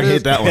 Oh yeah, I can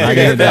hit that one. I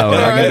can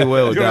do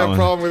well with that one. You don't have a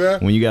problem with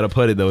that? When you got to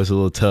putt it though, it's a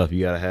little tough.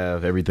 You got to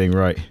have everything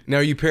right. Now,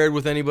 are you paired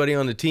with anybody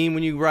on the team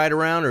when you ride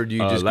around, or do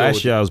you just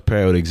last year I was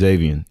paired with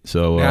Xavier.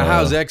 So now,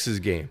 how's X's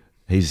game?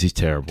 He's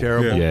terrible.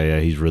 Terrible. Yeah,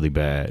 he's really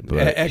bad.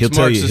 But X he'll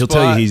tell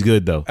you he's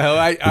good though. Oh,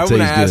 I'm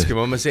gonna ask him.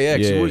 I'm gonna say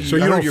X. Yeah. So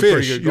you don't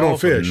fish. You don't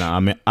fish. Nah,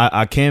 I mean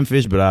I can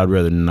fish, but I'd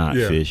rather not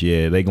fish.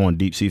 Yeah, they going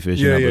deep sea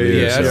fishing.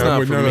 Yeah. That's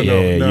not for me.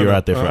 You're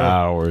out there for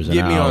hours.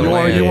 Get me on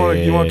land.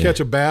 You want to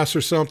catch a bass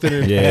or something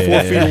in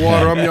 4 feet of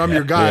water? I'm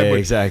your guy. Yeah, but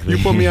exactly.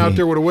 You put me out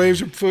there where the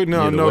waves are foot.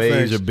 No, the waves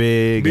thanks. are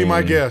big. Be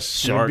my guest.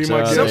 Sharks.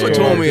 Someone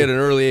told me at an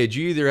early age,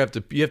 you either have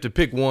to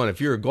pick one.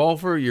 If you're a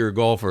golfer, you're a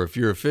golfer. If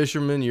you're a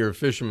fisherman, you're a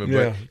fisherman.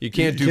 But you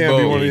can't do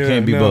both. You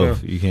can't be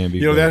both. You can't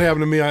be both. That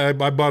happened to me. I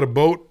bought a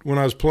boat when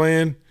I was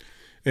playing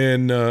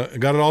and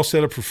got it all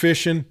set up for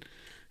fishing.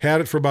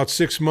 Had it for about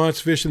 6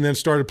 months fishing, then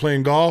started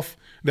playing golf.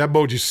 That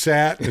boat just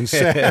sat and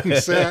sat and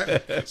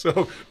sat.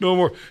 So no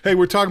more. Hey,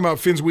 we're talking about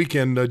Finn's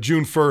weekend,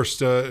 June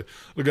 1st.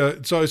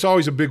 So it's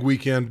always a big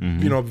weekend.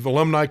 Mm-hmm. The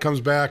alumni comes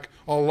back.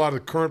 A lot of the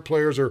current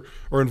players are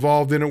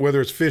involved in it,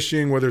 whether it's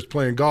fishing, whether it's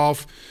playing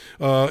golf.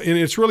 And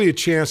it's really a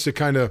chance to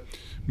kind of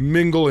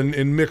mingle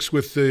and mix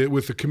with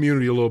the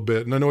community a little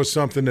bit. And I know it's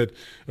something that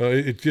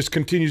it just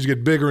continues to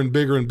get bigger and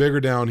bigger and bigger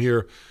down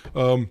here.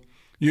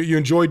 You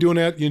enjoy doing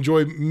that? You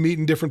enjoy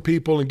meeting different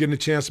people and getting a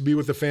chance to be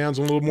with the fans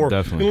in a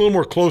little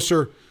more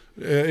closer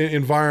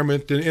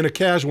environment, in a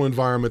casual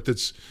environment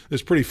that's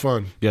pretty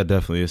fun. Yeah,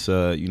 definitely. It's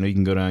you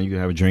can go down, you can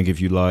have a drink if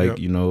you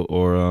like,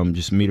 or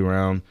just meet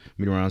around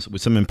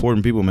with some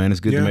important people, man. It's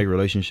good to make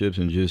relationships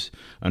and just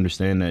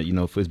understand that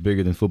it's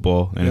bigger than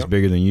football and it's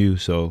bigger than you.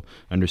 So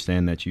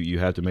understand that you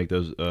have to make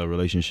those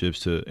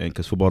relationships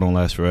because football don't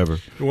last forever.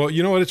 Well,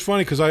 you know what? It's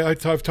funny because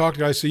I've talked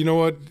to guys. Say, you know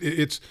what?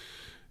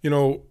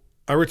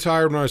 I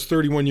retired when I was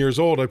 31 years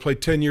old. I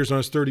played 10 years when I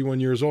was 31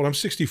 years old. I'm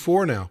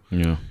 64 now.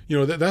 Yeah.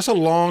 That's a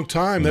long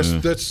time. That's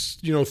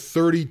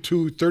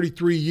 32,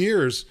 33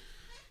 years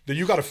that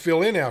you got to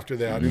fill in after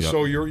that. And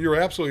so you're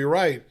absolutely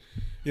right.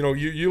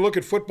 You look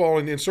at football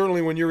and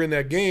certainly when you're in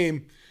that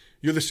game,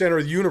 you're the center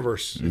of the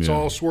universe. It's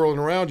all swirling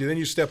around you. Then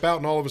you step out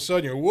and all of a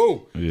sudden you're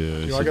whoa.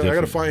 Yeah. I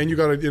got to find, and you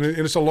got to, and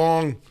it's a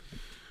long.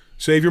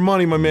 Save your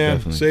money, my man.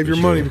 Definitely. Save your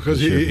money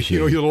because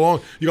you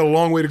got a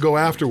long way to go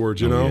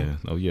afterwards.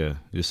 Oh yeah.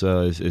 It's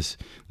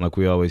like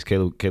we always.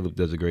 Caleb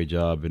does a great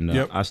job, and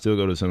I still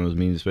go to some of those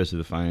meetings, especially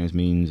the finance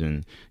meetings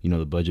and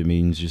the budget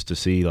meetings, just to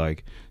see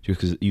just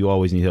because you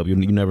always need help. You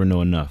never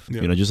know enough.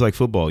 Yep. Just like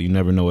football, you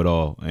never know it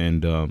all,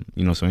 and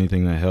so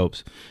anything that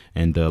helps.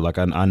 And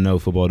I know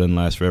football doesn't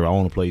last forever. I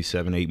want to play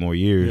 7-8 more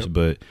years,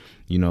 but.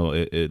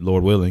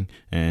 Lord willing,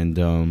 and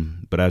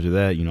but after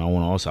that, I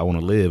want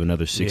to live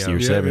another 60 or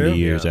 70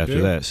 years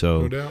after that.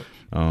 So, no doubt.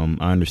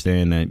 I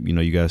understand that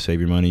you got to save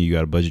your money, you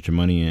got to budget your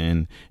money,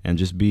 and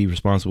just be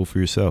responsible for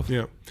yourself.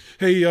 Yeah.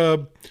 Hey,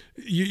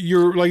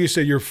 you're like you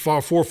said, you're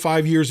 4 or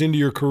 5 years into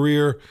your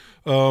career.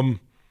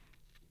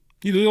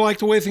 You like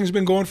the way things have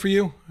been going for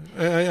you?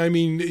 I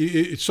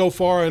mean, so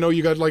far, I know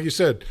you got, like you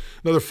said,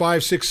 another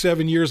 5, 6,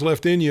 7 years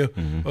left in you.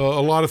 Mm-hmm.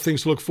 A lot of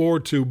things to look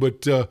forward to.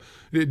 But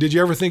did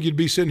you ever think you'd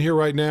be sitting here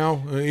right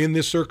now in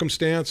this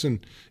circumstance and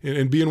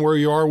being where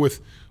you are with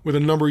a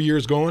number of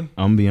years going?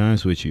 I'm gonna be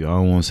honest with you. I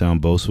don't want to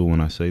sound boastful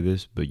when I say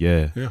this, but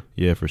yeah,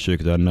 for sure.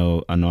 Because I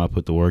know I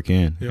put the work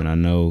in, and I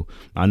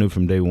knew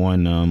from day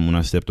one when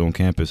I stepped on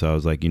campus, I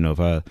was like, if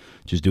I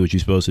just do what you're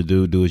supposed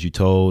to do as you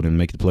told, and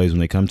make the plays when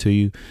they come to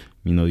you.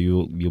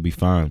 You'll be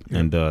fine,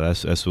 and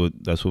that's what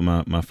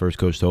my first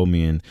coach told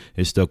me, and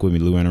it stuck with me.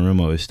 Lou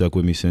Anarumo, it stuck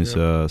with me since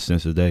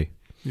the day.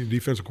 You're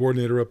defensive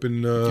coordinator up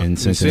in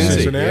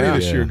Cincinnati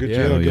this year.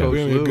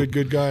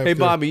 Good guy. Hey,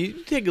 Bobby,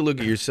 you take a look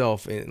at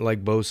yourself, and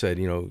like Bo said,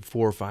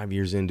 4 or 5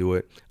 years into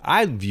it,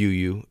 I view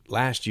you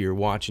last year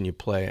watching you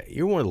play.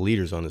 You're one of the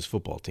leaders on this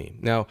football team.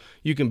 Now,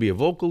 you can be a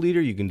vocal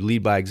leader, you can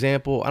lead by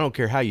example. I don't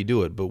care how you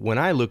do it, but when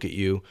I look at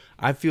you,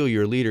 I feel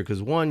you're a leader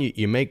because, one,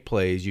 you make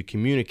plays, you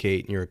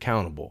communicate, and you're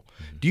accountable.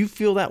 Do you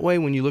feel that way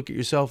when you look at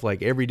yourself?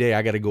 Like every day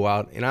I got to go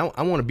out, and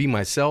I want to be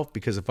myself,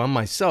 because if I'm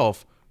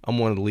myself, I'm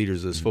one of the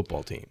leaders of this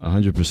football team.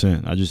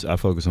 100%. I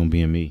focus on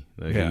being me.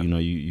 Like,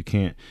 you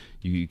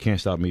can't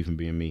stop me from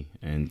being me.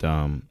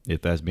 And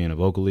if that's being a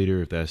vocal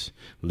leader, if that's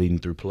leading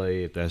through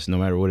play, if that's no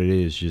matter what it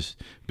is, just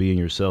being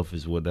yourself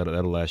is what that'll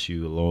last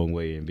you a long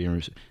way. And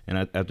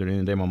after the end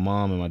of the day, my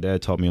mom and my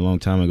dad taught me a long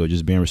time ago,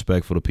 just being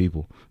respectful to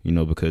people.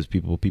 Because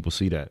people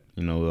see that.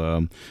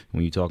 When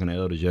you're talking to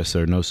elders, yes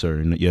sir, no sir,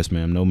 and yes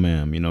ma'am, no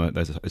ma'am.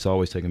 It's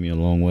always taken me a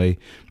long way.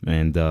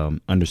 And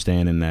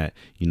understanding that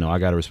I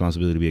got a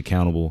responsibility to be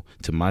accountable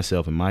to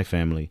myself and my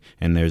family.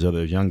 And there's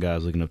other young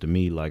guys looking up to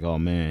me like, oh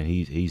man,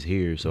 he's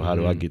here. So how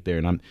do I get there?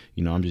 And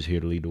I'm just here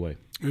to lead the way.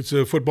 It's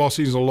a football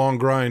season's a long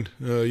grind,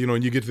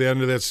 and you get to the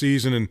end of that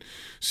season, and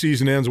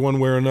season ends one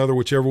way or another,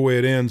 whichever way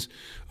it ends,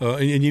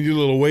 and you need a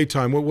little away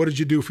time. What did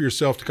you do for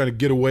yourself to kind of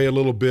get away a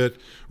little bit,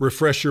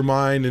 refresh your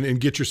mind, and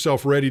get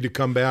yourself ready to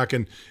come back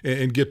and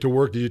get to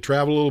work? Did you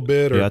travel a little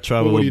bit? Or yeah, I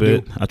travel a little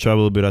bit. I travel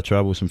a little bit. I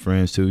travel with some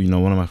friends too.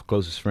 One of my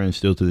closest friends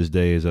still to this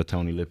day is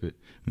Tony Lippett.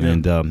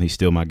 And he's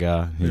still my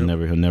guy. He'll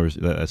never.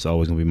 That's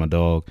always gonna be my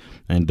dog.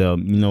 And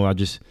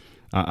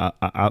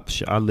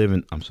I live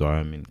in. I'm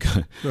sorry.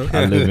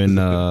 I live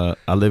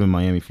in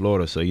Miami,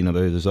 Florida. So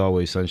there's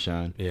always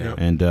sunshine. Yeah.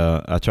 And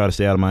I try to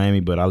stay out of Miami,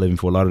 but I live in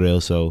Fort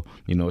Lauderdale, so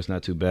it's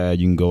not too bad.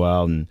 You can go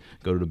out and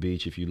go to the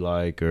beach if you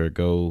like, or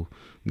go.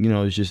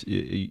 It's just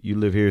you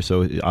live here,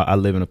 so I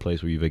live in a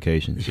place where you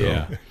vacation. So.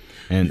 Yeah.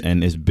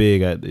 And it's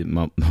big.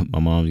 My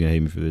mom's gonna hate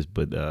me for this,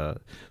 but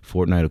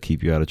Fortnite will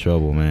keep you out of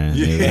trouble, man.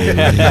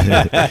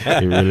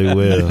 It really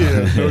will.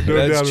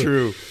 Yeah, That's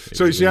true.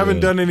 So you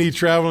haven't done any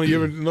traveling? You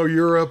haven't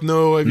Europe?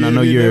 No, Europe.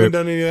 Haven't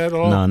done any of that at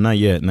all? No, not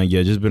yet.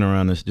 Just been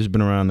around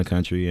the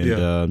country,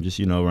 and just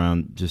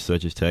around just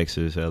such as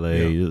Texas,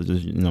 LA,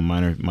 just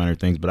minor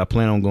things. But I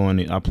plan on going.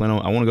 I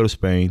want to go to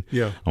Spain.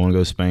 Yeah, I want to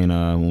go to Spain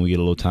when we get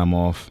a little time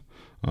off.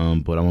 But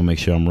I'm gonna make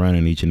sure I'm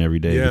running each and every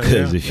day,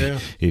 because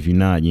if you're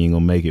not, you ain't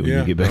gonna make it when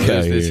you get back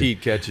out here. This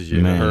heat catches you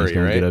in a hurry, it's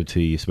gonna right? get up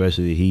to you,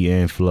 especially the heat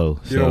and flow.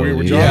 So, John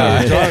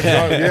and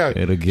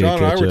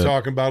I were up.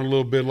 talking about it a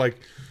little bit, like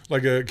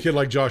a kid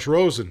like Josh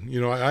Rosen.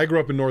 I grew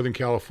up in Northern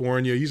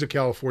California. He's a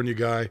California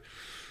guy,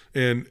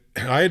 and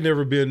I had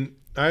never been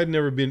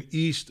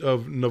east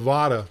of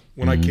Nevada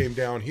when I came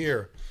down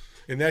here.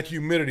 And that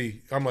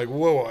humidity, I'm like,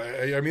 whoa.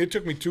 It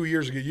took me 2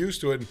 years to get used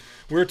to it. And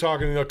we were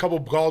talking, a couple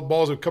of golf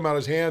balls have come out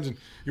of his hands, and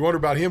you wonder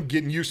about him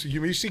getting used to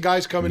humidity. You see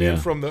guys coming in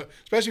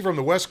especially from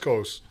the West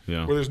Coast,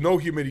 where there's no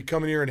humidity,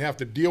 coming here and have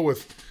to deal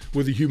with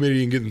the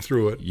humidity and getting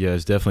through it. Yeah,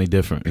 it's definitely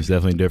different.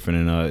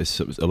 And it's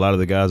a lot of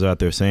the guys are out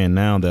there saying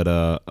now that,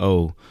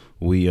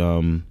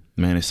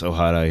 man, it's so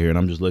hot out here, and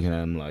I'm just looking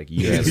at them like,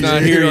 it's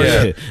not here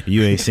yet.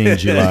 You ain't seen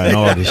July and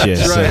August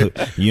yet, right.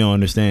 So you don't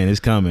understand. It's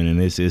coming, and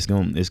it's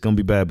gonna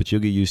be bad, but you'll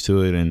get used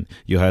to it, and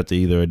you'll have to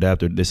either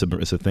adapt or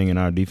it's a thing in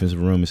our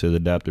defensive room. It says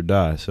adapt or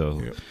die.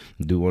 So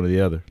do one or the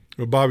other.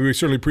 Well, Bobby, we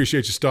certainly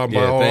appreciate you stopping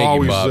by.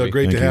 Always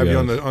great to have you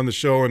guys. on the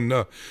show,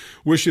 and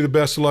wish you the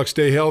best of luck.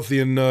 Stay healthy,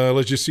 and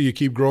let's just see you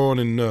keep growing,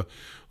 and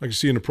like to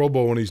see you in the Pro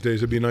Bowl one of these days.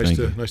 It'd be nice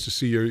to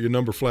see your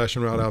number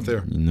flashing around out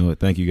there. You know it.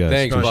 Thank you, guys.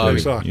 Thanks,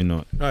 Bobby. You know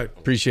it. All right.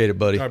 Appreciate it,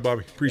 buddy. All right,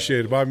 Bobby.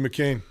 Appreciate it. Bobby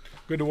McCain.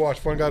 Good to watch.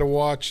 Fun guy to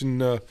watch. And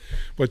but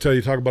I tell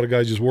you, talk about a guy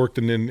who just worked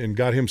and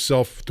got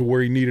himself to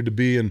where he needed to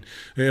be. And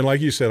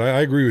like you said, I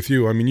agree with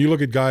you. You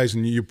look at guys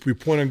and you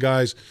point on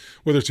guys,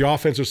 whether it's the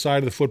offensive side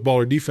of the football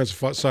or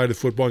defensive side of the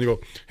football, and you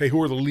go, hey,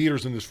 who are the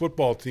leaders in this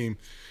football team?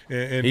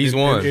 And he's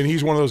one. And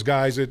he's one of those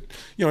guys that,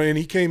 and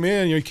he came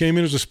in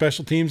as a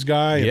special teams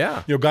guy.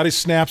 And, got his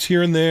snaps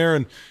here and there.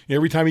 And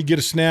every time he'd get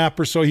a snap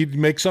or so, he'd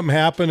make something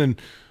happen.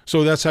 And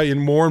so that's how you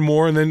more and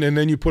more. And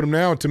then you put him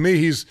down. To me,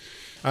 he's,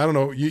 I don't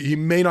know, he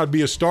may not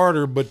be a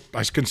starter, but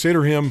I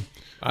consider him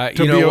to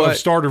be a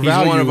starter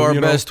value. He's one of our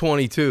best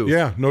 22.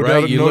 Yeah, no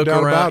doubt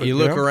about it. You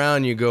look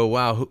around, you go,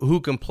 wow, who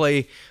can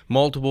play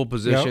multiple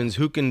positions?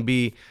 Who can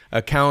be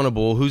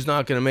accountable? Who's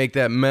not going to make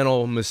that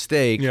mental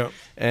mistake?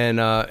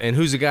 And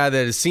who's a guy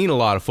that has seen a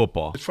lot of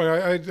football? It's funny.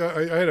 I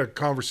had a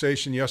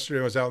conversation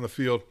yesterday. I was out in the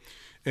field,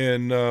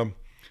 and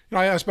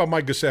I asked about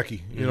Mike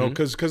Gesicki.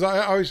 Because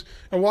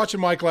I'm watching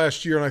Mike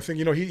last year, and I think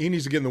he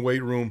needs to get in the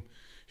weight room.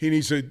 He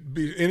needs to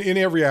be in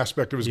every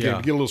aspect of his game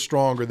to get a little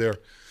stronger there.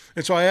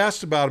 And so I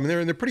asked about him,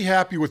 and they're pretty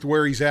happy with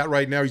where he's at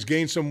right now. He's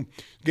gained some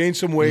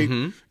weight.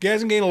 He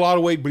hasn't gained a lot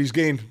of weight, but he's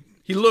gained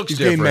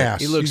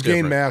mass. He's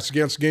gained mass,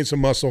 gained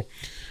some muscle.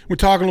 We're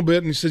talking a little bit,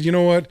 and he says, you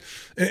know what?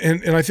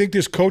 And I think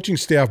this coaching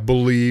staff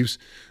believes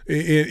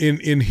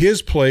in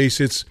his place.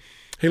 It's,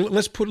 hey,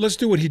 let's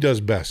do what he does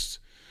best.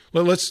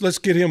 Let's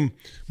get him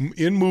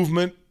in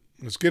movement.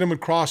 Let's get him in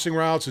crossing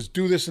routes. Let's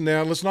do this and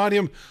that. Let's not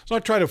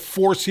try to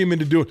force him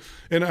into doing.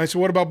 And I said,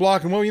 what about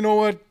blocking? Well, you know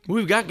what?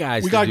 We've got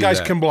guys. We got guys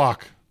that can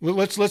block.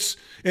 Let's.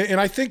 And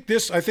I think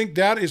that's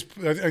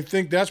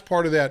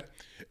part of that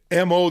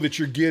MO that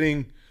you're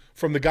getting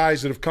from the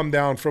guys that have come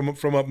down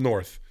from up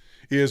north,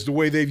 is the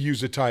way they've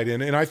used the tight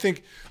end. And I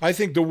think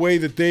the way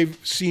that they've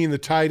seen the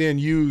tight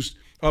end used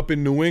up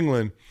in New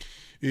England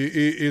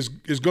is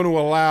going to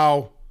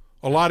allow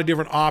a lot of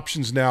different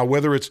options now,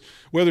 whether it's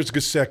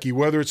Gesicki,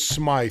 whether it's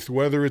Smythe,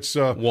 whether it's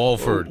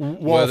Walford,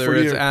 whether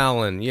it's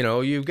Allen.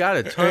 You've got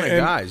a ton of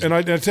guys. And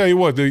I tell you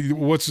what,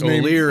 what's his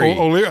name?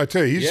 O'Leary. I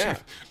tell you,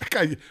 that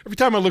guy, every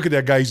time I look at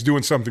that guy, he's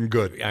doing something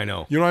good. I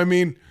know. You know what I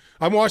mean?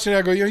 I'm watching that.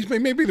 I go, he's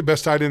maybe the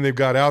best tight end they've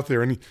got out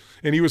there, and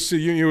he was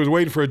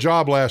waiting for a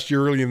job last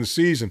year early in the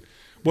season.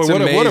 Boy,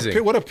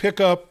 what a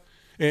pickup.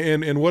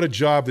 And what a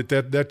job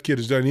that kid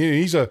has done.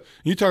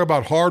 You talk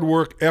about hard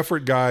work,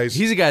 effort guys.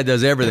 He's a guy that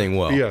does everything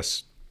well.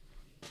 Yes.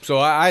 So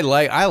I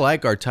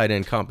like our tight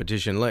end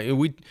competition.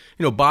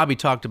 Bobby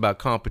talked about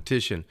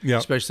competition,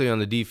 especially on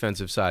the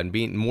defensive side, and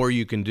being more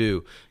you can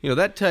do.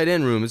 That tight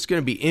end room, it's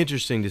going to be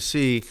interesting to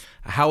see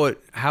how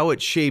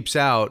it shapes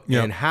out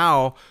and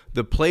how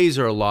the plays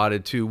are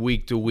allotted to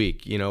week.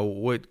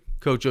 What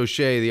Coach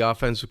O'Shea, the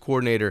offensive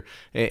coordinator,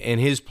 and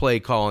his play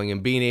calling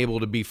and being able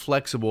to be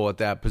flexible at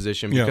that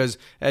position. Because,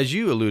 as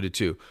you alluded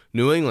to,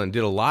 New England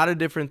did a lot of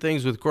different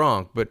things with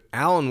Gronk, but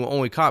Allen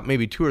only caught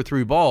maybe 2 or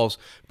 3 balls,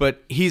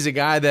 but he's a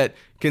guy that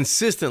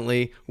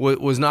consistently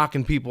was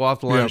knocking people off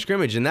the line of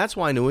scrimmage, and that's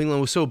why New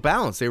England was so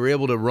balanced. They were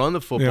able to run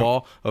the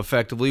football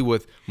effectively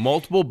with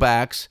multiple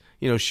backs,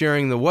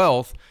 sharing the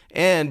wealth,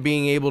 and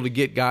being able to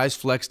get guys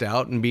flexed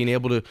out and being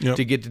able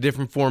to get to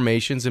different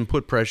formations and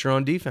put pressure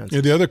on defense.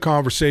 The other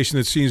conversation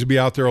that seems to be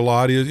out there a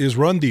lot is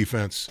run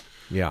defense.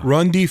 Yeah.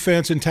 Run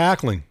defense and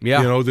tackling.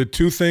 Yeah. The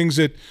two things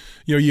that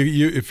you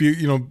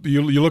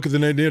look at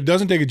it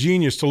doesn't take a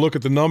genius to look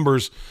at the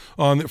numbers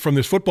from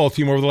this football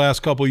team over the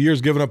last couple of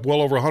years, giving up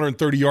well over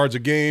 130 yards a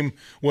game,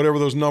 whatever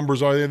those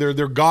numbers are.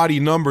 They're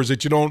gaudy numbers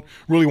that you don't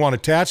really want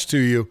attached to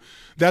you.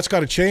 That's got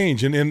to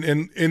change.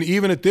 And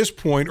even at this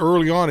point,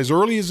 early on, as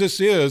early as this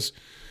is,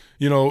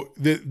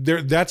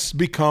 that's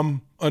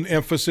become an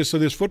emphasis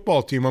of this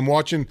football team. I'm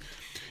watching,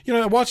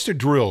 I watch the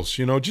drills,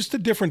 just the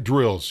different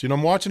drills.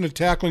 I'm watching a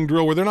tackling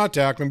drill where they're not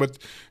tackling, but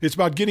it's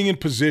about getting in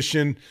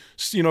position.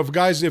 If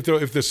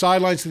the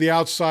sidelines to the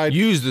outside,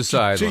 use the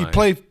sideline.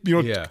 Play,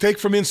 take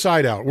from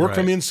inside out, work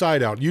from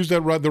inside out, use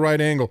the right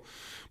angle.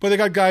 But they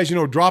got guys,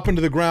 dropping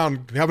to the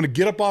ground, having to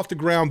get up off the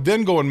ground,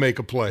 then go and make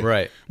a play.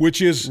 Right.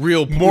 Which is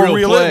real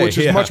play. Which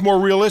is much more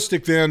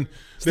realistic than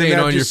stand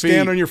on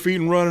your feet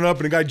and running up,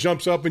 and a guy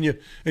jumps up and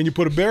you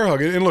put a bear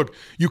hug. And look,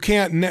 you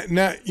can't,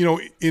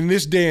 in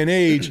this day and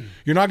age,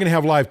 you're not going to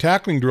have live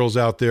tackling drills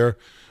out there.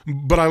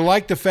 But I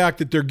like the fact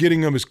that they're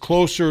getting them as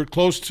close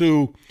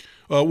to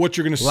what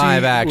you're going to see.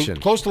 Live action.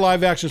 Close to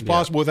live action as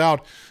possible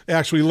without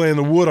actually laying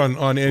the wood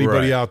on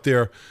anybody out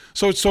there.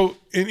 So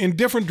in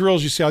different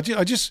drills you see,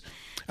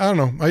 I don't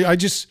know. I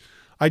just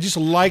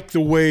like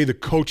the way the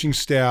coaching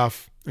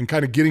staff, and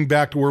kind of getting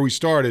back to where we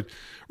started,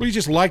 really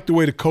just like the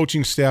way the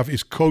coaching staff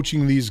is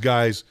coaching these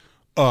guys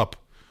up.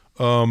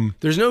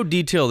 There's no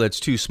detail that's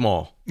too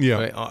small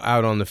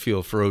out on the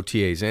field for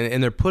OTAs,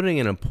 and they're putting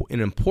an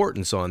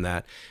importance on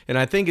that. And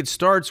I think it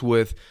starts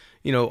with,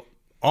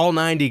 all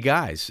 90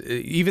 guys,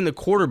 even the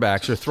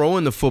quarterbacks are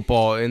throwing the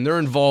football, and they're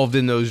involved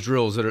in those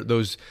drills that are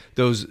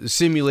those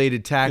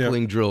simulated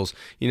tackling drills.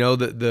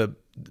 The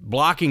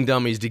blocking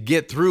dummies to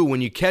get through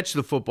when you catch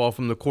the football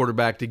from the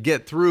quarterback, to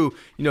get through,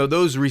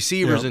 those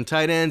receivers and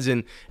tight ends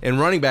and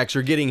running backs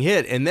are getting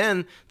hit. And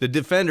then the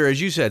defender, as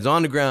you said, is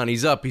on the ground.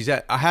 He's up. He's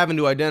having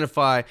to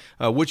identify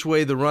which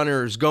way the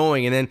runner is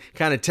going, and then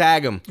kind of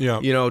tag him,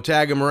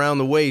 tag him around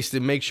the waist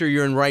and make sure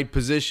you're in right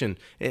position.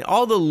 And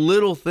all the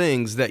little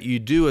things that you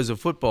do as a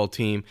football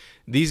team,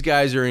 these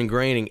guys are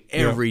ingraining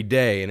every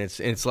day, and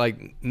it's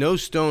like no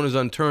stone is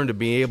unturned to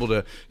be able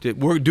to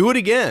do it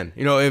again.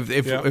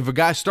 If a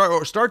guy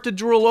start to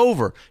drill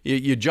over,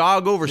 you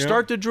jog over,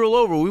 start to drill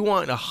over. We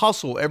want to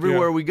hustle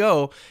everywhere we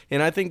go,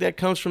 and I think that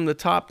comes from the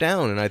top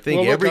down. And I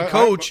think every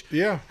coach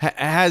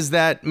has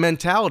that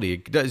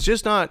mentality. It's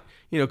just not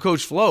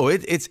Coach Flo.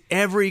 It's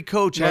every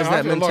coach has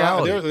that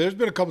mentality. There's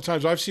been a couple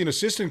times I've seen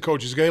assistant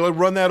coaches go, "Let's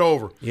run that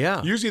over."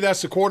 Yeah. Usually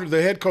that's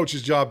the head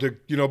coach's job to,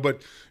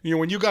 but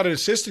when you got an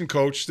assistant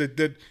coach that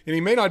and he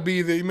may not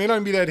be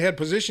that head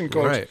position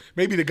coach,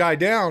 maybe the guy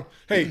down.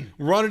 Hey,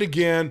 run it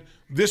again.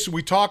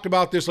 We talked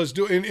about this. Let's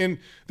do it.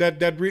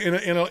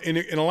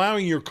 In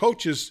allowing your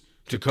coaches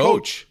to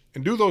coach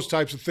and do those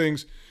types of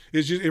things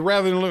is just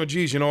rather than,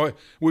 geez, we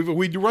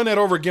run that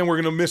over again,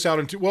 we're going to miss out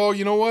on two. Well,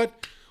 you know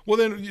what? Well,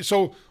 then,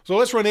 so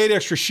let's run 8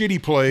 extra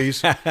shitty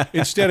plays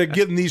instead of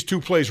getting these 2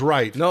 plays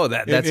right. No,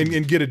 that's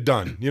and get it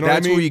done. You know what I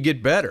mean? That's where you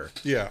get better.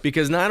 Yeah.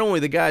 Because not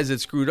only the guys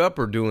that screwed up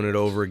are doing it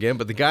over again,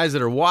 but the guys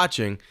that are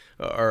watching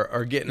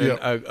are getting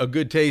a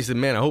good taste. And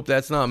man, I hope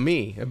that's not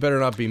me. It better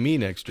not be me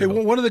next year.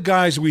 Hey, one of the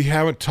guys we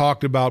haven't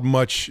talked about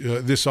much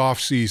this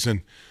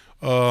offseason,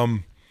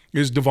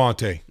 is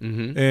Devontae.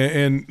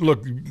 And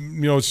look,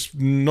 it's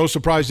no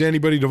surprise to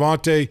anybody.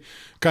 Devontae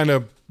kind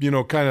of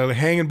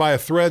hanging by a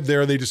thread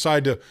there. They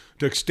decide to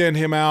extend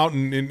him out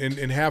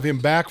and have him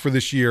back for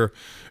this year.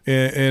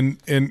 And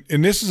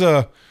this is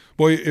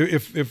boy,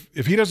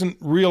 if he doesn't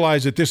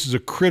realize that this is a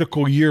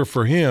critical year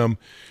for him,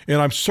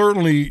 and I'm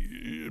certainly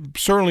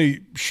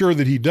sure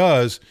that he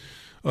does,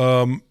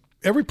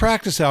 every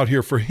practice out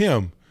here for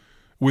him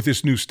with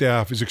this new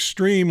staff is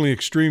extremely,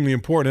 extremely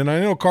important. And I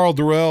know Carl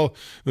Durrell,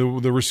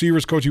 the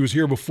receivers coach, he was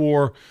here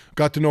before,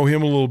 got to know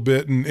him a little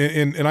bit.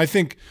 And I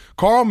think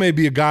Carl may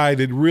be a guy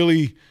that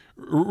really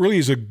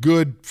is a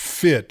good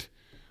fit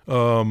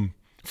for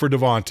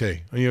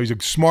Devontae. He's a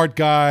smart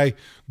guy,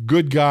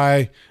 good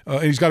guy,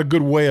 and he's got a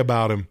good way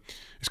about him.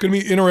 It's going to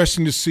be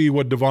interesting to see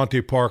what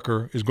Devontae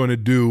Parker is going to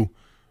do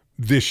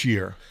this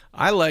year.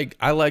 I like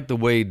the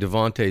way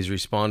Devontae's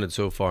responded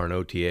so far in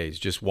OTAs,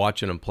 just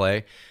watching him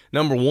play.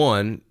 Number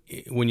one,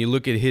 when you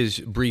look at his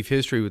brief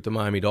history with the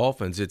Miami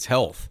Dolphins, it's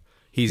health.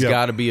 He's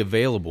got to be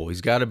available.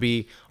 He's got to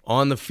be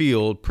on the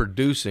field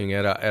producing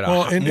at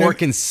a more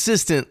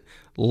consistent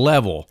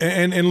level.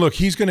 And look,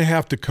 he's going to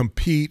have to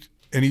compete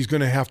and he's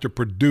going to have to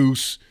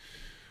produce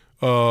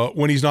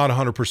when he's not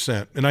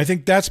 100%. And I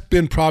think that's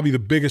been probably the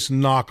biggest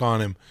knock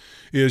on him.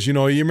 Is, you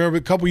remember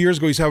a couple years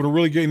ago he's having a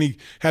really good, and he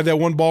had that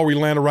one ball where he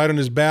landed right on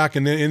his back,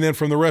 and then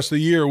from the rest of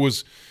the year it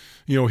was,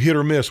 hit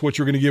or miss what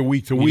you're going to get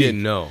week to week. You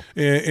didn't know.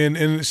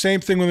 And the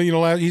same thing with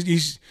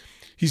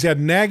he's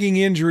had nagging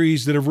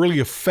injuries that have really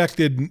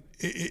affected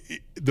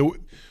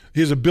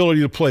his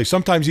ability to play.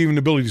 Sometimes even the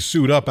ability to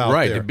suit up out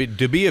there. Right,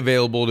 to be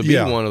available to be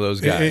one of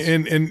those guys.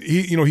 And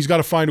he he's got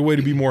to find a way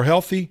to be more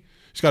healthy.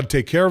 He's got to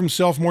take care of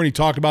himself more. And he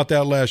talked about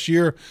that last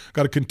year.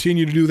 Got to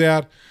continue to do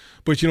that.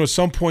 But at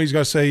some point he's got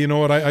to say, you know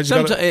what, I just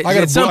got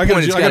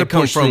to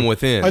come from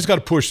within. I just got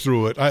to push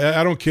through it.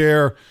 I don't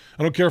care.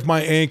 I don't care if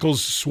my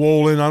ankle's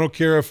swollen. I don't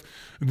care if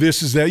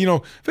this is that.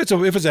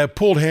 If it's that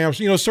pulled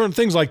hamstring, certain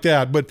things like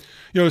that. But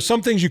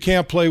some things you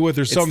can't play with.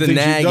 There's some things,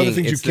 other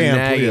things you can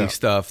play. It's the nagging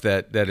stuff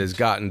that has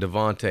gotten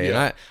Devontae.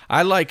 Yeah. And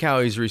I like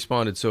how he's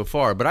responded so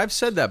far. But I've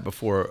said that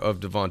before of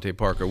Devontae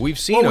Parker. We've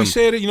seen him. We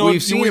said it.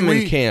 We've seen him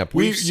in camp.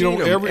 We've seen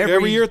him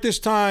every year at this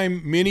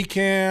time, mini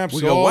camps.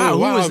 We go, wow, who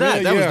was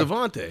that? That was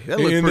Devontae. That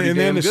looked pretty damn good. And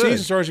then the season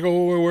starts to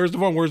go, well, where's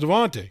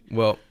Devontae?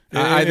 Well,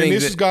 I think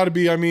this has got to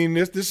be.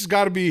 This has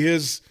got to be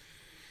his.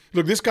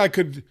 Look, this guy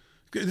could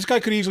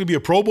easily be a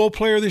Pro Bowl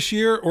player this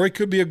year, or he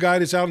could be a guy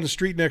that's out in the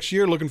street next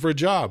year looking for a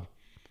job.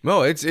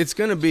 No, it's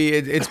going to be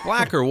it's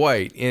black or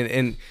white,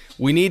 and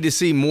we need to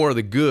see more of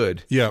the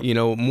good. Yeah.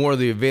 More of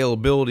the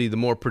availability, the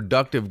more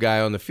productive guy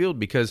on the field,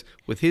 because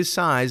with his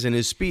size and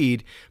his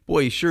speed,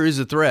 boy, he sure is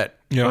a threat.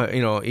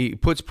 Yeah. He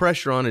puts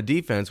pressure on a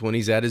defense when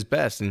he's at his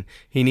best, and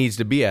he needs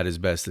to be at his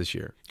best this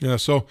year. Yeah.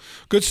 So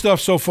good stuff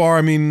so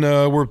far.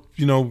 We're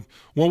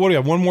what do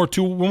you have?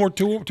 Two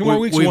more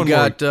weeks. We've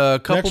got a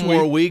couple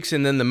more weeks,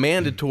 and then the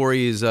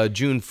mandatory is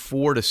June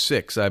 4 to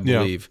 6, I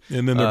believe. Yeah.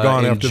 And then they're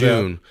gone after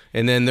June.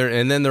 And then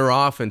they're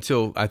off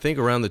until I think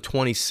around the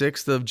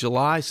 26th of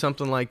July,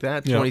 something like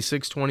that.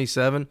 26,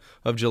 27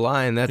 of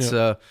July, and that's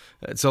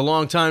it's a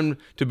long time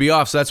to be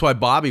off. So that's why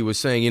Bobby was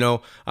saying,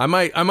 I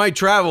might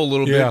travel a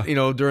little bit,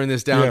 during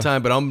this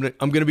downtime, but I'm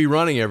going to be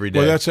running every day.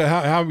 Well, that's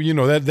how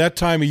that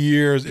time of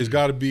year has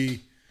got to be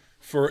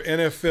for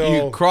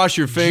NFL. You cross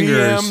your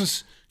fingers.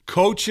 GMs,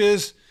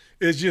 coaches.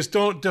 Is just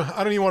I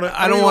don't even want to.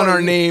 I don't want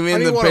our name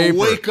in the paper. I don't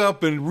want to wake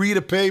up and read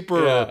a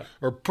paper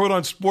or put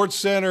on Sports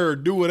Center or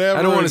do whatever.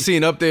 I don't want to see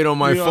an update on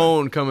my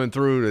phone coming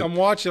through. I'm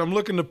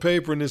looking at the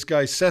paper, and this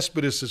guy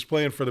Cespedes is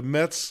playing for the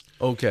Mets.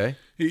 Okay.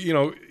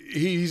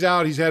 He's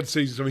out. He's had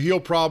some heel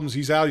problems.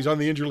 He's out. He's on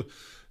the injury.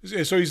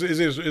 So he's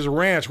his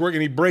ranch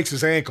working. He breaks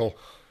his ankle,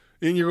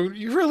 and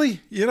you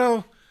really,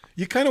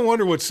 you kind of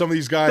wonder what some of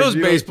these guys. Those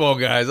baseball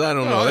guys, I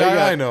don't know.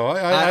 I know.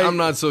 I'm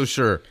not so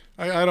sure.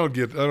 I don't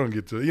get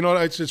to.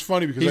 It's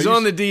funny because he's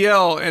on the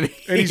DL and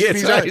he breaks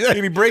his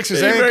ankle. He breaks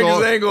his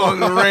ankle on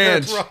the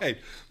ranch. That's right.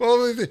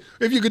 Well,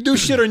 if you could do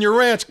shit on your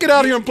ranch, get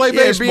out here and play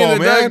baseball,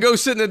 man. Go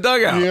sit in the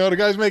dugout. The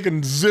guy's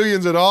making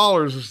zillions of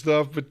dollars and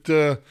stuff, but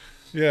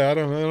I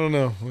don't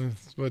know.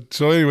 But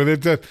so anyway,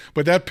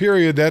 that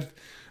period,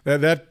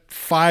 that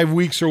 5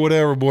 weeks or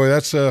whatever, boy,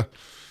 that's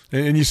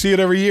and you see it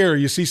every year.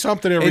 You see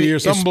something every year.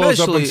 Something blows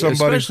up on somebody.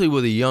 Especially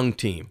with a young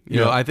team.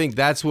 I think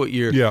that's what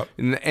you're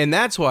and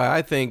that's why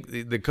I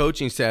think the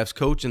coaching staff's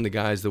coaching the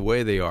guys the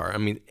way they are.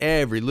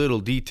 Every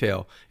little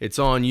detail, it's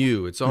on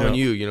you. It's on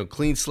you.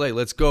 Clean slate.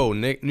 Let's go.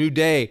 New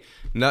day.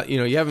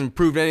 You haven't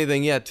proved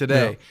anything yet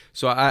today. Yeah.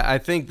 So I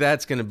think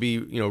that's going to be,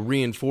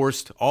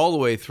 reinforced all the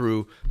way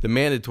through the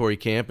mandatory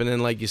camp. And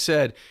then, like you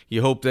said,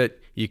 you hope that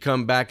you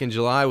come back in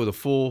July with a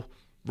full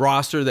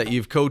roster that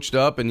you've coached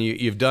up and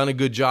you've done a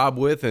good job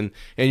with, and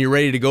you're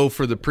ready to go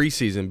for the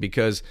preseason,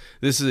 because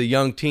this is a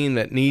young team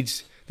that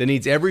needs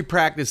every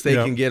practice they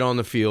can get on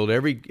the field,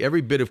 every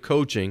bit of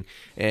coaching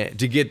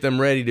to get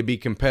them ready to be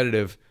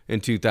competitive in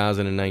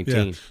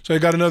 2019. Yeah. So they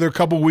got another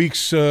couple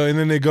weeks, and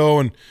then they go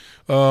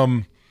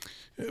and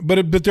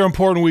but they're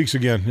important weeks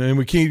again, and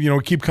we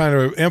keep kind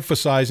of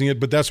emphasizing it.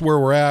 But that's where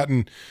we're at,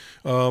 and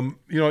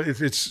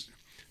it's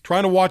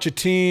trying to watch a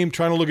team,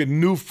 trying to look at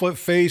new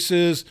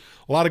faces.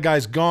 A lot of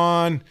guys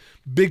gone.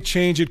 Big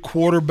change at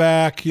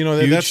quarterback.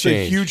 That's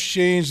a huge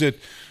change that.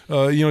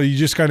 You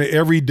just kind of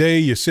every day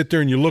you sit there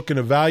and you look and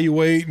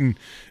evaluate, and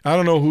I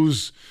don't know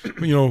who's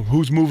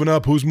moving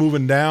up, who's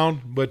moving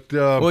down, but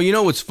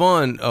what's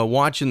fun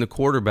watching the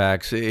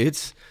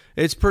quarterbacks.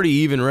 It's pretty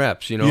even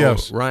reps.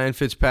 Yes. Ryan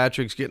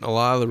Fitzpatrick's getting a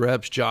lot of the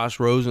reps. Josh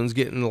Rosen's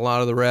getting a lot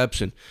of the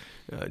reps, and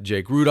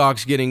Jake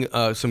Rudock's getting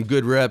some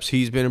good reps.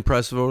 He's been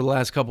impressive over the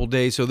last couple of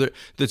days. So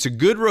that's a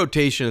good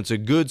rotation. It's a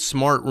good,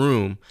 smart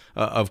room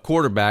of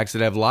quarterbacks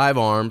that have live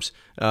arms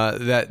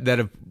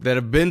that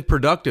have been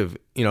productive.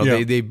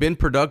 They've been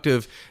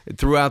productive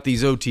throughout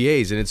these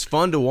OTAs, and it's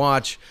fun to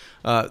watch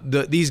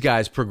these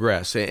guys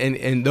progress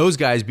and those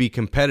guys be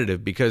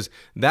competitive, because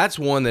that's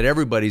one that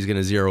everybody's going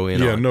to zero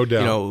in on. Yeah, no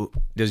doubt.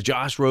 Does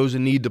Josh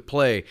Rosen need to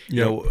play?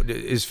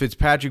 Is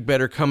Fitzpatrick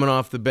better coming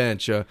off the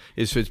bench?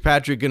 Is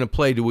Fitzpatrick going to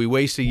play? Do we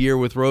waste a year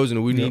with Rosen?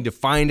 Do we need to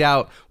find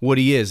out what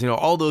he is?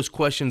 All those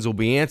questions will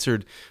be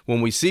answered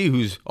when we see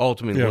who's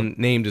ultimately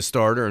named a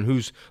starter and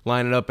who's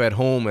lining up at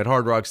home at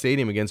Hard Rock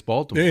Stadium against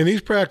Baltimore. And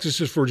these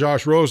practices for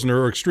Josh Rosen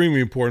are extremely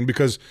important,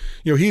 because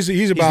he's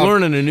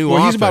learning a new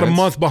offense. He's about a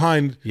month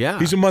behind. Yeah.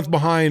 He's a month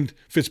behind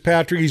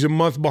Fitzpatrick. He's a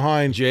month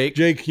behind Jake.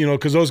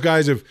 Because those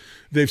guys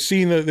they've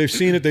seen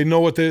it. They know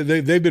what they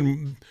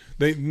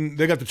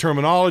got the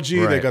terminology.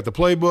 Right. They got the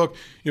playbook.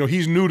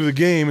 He's new to the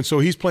game, and so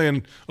he's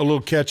playing a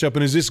little catch up.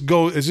 And as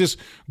this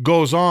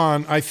goes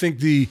on, I think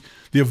the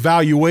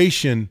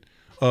evaluation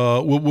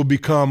will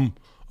become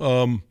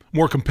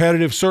more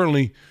competitive,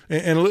 certainly,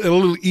 and a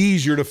little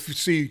easier to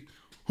see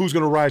who's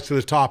going to rise to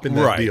the top in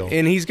that deal.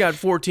 And he's got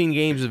 14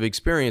 games of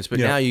experience, but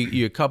now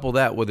you couple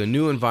that with a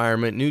new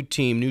environment, new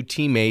team, new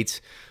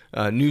teammates,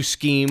 new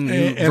scheme,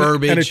 new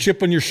verbiage. And a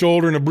chip on your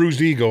shoulder and a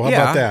bruised ego. How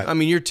about that? I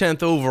mean, you're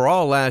 10th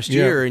overall last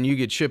year, and you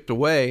get shipped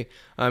away.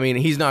 I mean,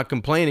 he's not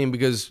complaining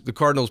because the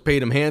Cardinals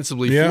paid him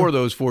handsomely for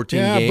those 14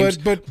 games.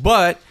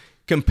 But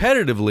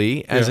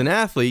competitively, as an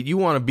athlete, you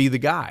want to be the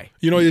guy.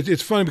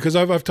 It's funny because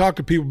I've talked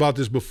to people about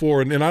this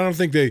before, and I don't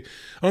think they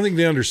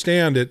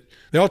understand it.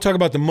 They all talk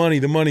about the money,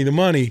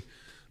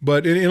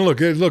 but look,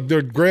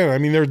 they're granted. I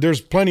mean,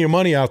 there's plenty of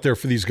money out there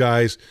for these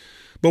guys,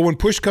 but when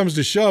push comes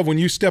to shove, when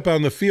you step out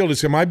on the field,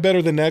 it's am I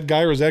better than that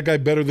guy or is that guy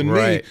better than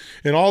me?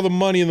 And all the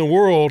money in the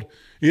world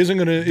isn't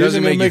going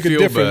to make a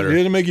difference. It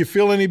doesn't make you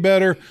feel any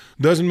better.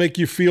 Doesn't make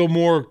you feel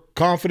more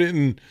confident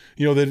and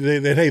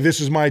that hey,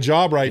 this is my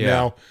job right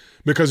now.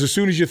 Because as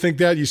soon as you think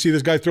that, you see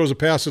this guy throws a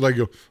pass, and I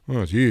go,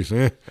 oh, geez,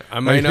 I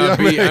may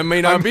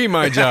not be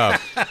my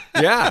job.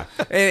 Yeah,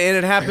 and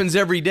it happens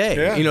every day.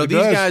 Yeah, these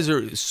guys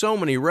are so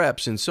many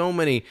reps and so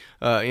many,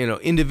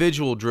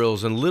 individual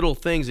drills and little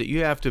things that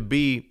you have to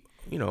be,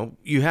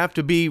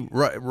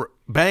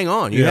 bang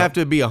on. You have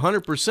to be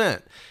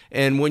 100%.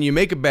 And when you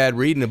make a bad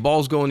read and the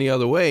ball's going the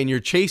other way and you're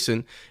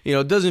chasing,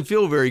 it doesn't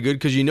feel very good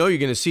because you're going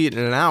to see it in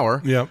an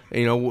hour. Yep.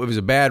 It was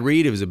a bad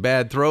read, it was a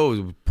bad throw, it was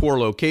a poor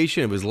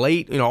location, it was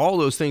late. All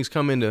those things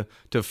come into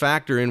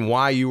factor in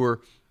why you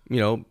were,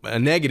 a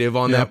negative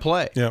on that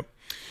play. Yep.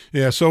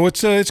 Yeah, so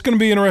it's going to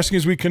be interesting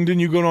as we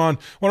continue going on. I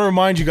want to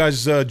remind you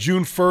guys,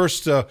 June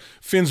 1st,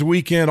 Finn's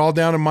Weekend, all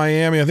down in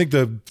Miami. I think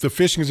the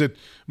fishing is at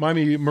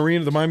Miami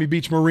Marina, the Miami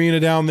Beach Marina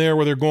down there,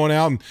 where they're going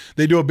out and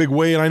they do a big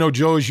weigh. And I know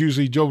Joe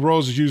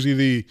Rose is usually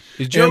the.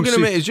 Is Joe going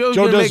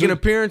to make an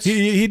appearance?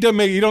 He doesn't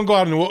make. He doesn't go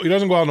out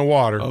in the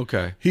water.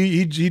 Okay.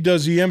 He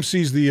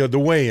MCs the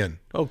weigh-in.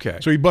 Okay.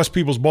 So he busts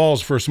people's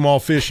balls for small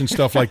fish and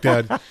stuff like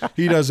that.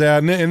 He does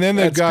that, and then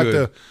they've got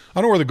good.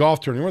 I don't know where the golf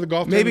tournament. Where the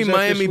golf maybe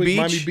tournament Miami Beach,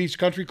 Miami Beach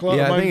Country Club.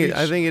 Yeah,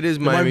 I think it is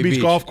Miami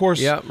Beach Golf Course.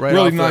 Yeah, right.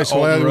 Really nice.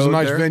 There was a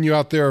nice there. venue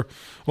out there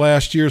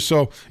last year.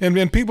 So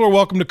and people are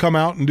welcome to come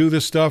out and do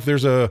this stuff.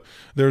 There's a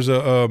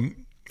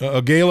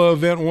gala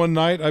event one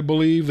night, I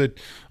believe, that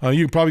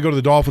you can probably go to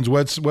the Dolphins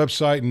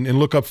website and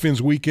look up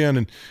Finn's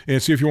Weekend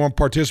and see if you want to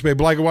participate.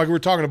 But like we were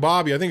talking to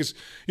Bobby, I think it's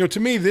to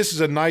me this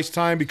is a nice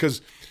time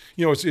because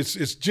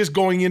it's just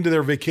going into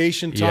their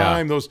vacation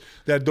time.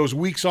 Those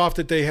weeks off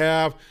that they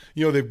have.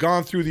 They've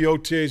gone through the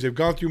OTAs, they've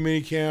gone through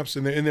mini camps,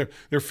 and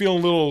they're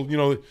feeling a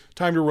little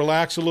time to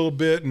relax a little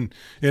bit. And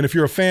if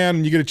you're a fan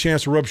and you get a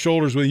chance to rub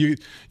shoulders with you,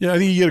 I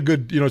think you get a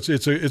good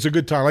it's a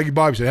good time. Like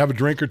Bobby said, have a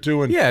drink or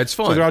two, and it's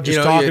fun. So they're out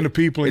just talking to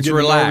people and it's getting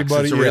relaxed. To know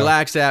everybody. It's a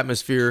relaxed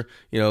atmosphere.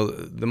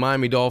 The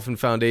Miami Dolphin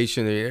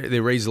Foundation they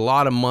raise a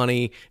lot of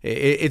money.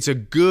 It's a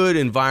good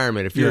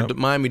environment. If you're a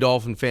Miami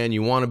Dolphin fan,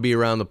 you want to be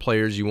around the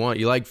players. You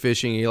like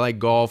fishing, you like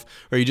golf,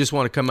 or you just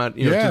want to come out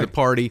to the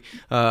party.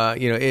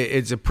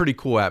 It's a pretty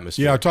cool atmosphere.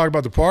 Yeah, I talk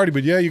about the party,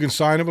 but you can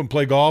sign up and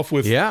play golf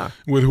with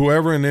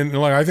whoever. And then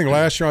I think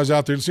last year I was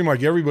out there, it seemed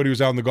like everybody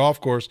was out on the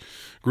golf course.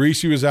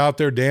 Greasy was out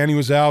there, Danny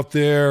was out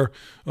there.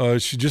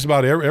 Just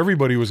about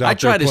everybody was out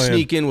there. I try to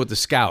sneak in with the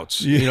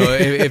scouts.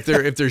 If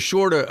they're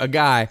short a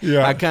guy,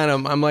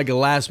 I'm like a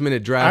last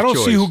minute draft. I don't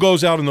choice. see who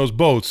goes out in those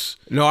boats.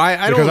 No, I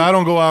don't. Because I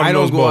don't go out. I on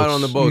don't those go boats. out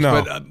on the boats.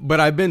 No. But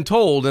I've been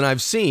told and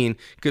I've seen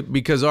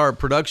because our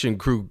production production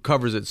crew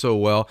covers it so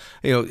well.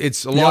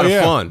 It's a lot of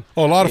fun.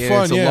 Oh, a lot of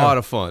fun. It's a lot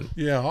of fun.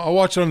 Yeah, I'll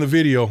watch it on the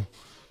video.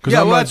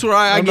 Yeah, that's where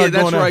I get.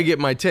 That's where I get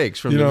my takes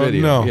from the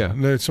video.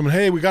 No, someone,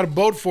 hey, we got a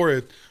boat for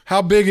it.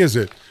 How big is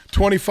it?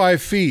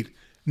 25 feet.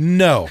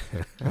 No,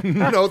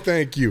 no,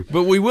 thank you.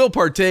 But we will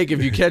partake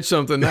if you catch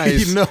something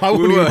nice. No, I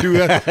wouldn't even do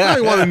that. I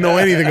don't want to know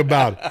anything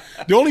about it.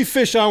 The only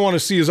fish I want to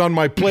see is on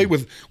my plate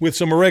with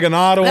some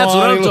oregano. That's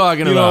what I'm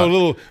talking about.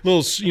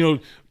 Little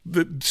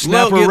the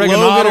snapper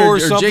oregano or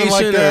something Jason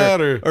like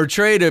that, or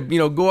Trey to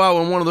go out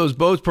on one of those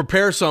boats,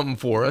 prepare something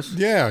for us.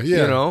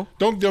 Yeah.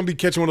 Don't be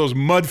catching one of those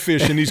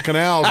mudfish in these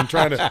canals and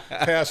trying to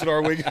pass it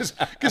our way.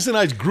 Get a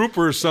nice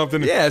grouper or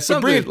something. Yeah,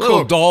 something. Bring it little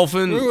cooked.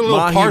 Dolphin, a little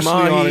parsley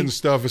on it and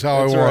stuff is how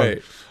I want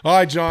it. All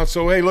right, John.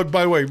 So hey, look.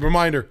 By the way,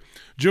 reminder: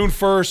 June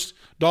 1st.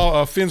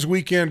 Fins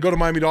Weekend. Go to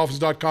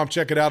MiamiDolphins.com.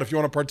 Check it out if you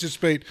want to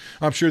participate.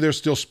 I'm sure there's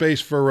still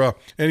space for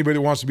anybody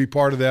that wants to be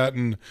part of that.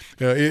 And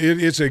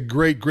it's a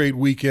great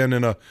weekend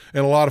and a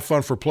lot of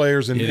fun for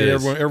players and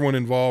everyone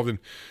involved. And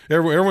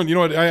everyone,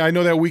 I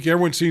know that week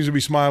everyone seems to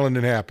be smiling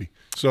and happy.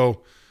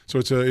 So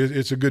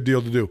it's a good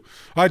deal to do.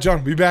 All right, John.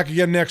 We'll be back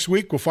again next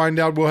week. We'll find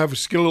out. We'll have a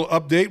skill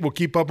update. We'll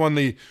keep up on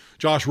the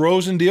Josh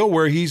Rosen deal,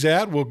 where he's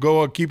at. We'll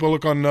go keep a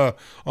look on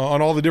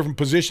all the different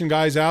position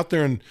guys out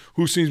there and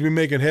who seems to be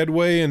making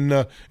headway.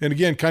 And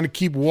again, kind of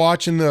keep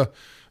watching the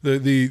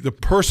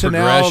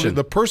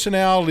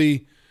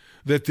personality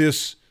that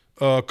this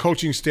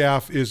coaching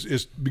staff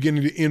is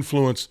beginning to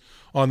influence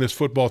on this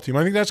football team.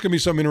 I think that's going to be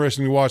something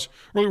interesting to watch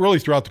really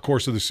throughout the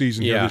course of the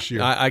season here this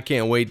year. I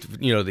can't wait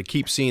to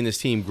keep seeing this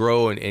team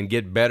grow and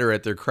get better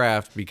at their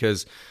craft,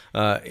 because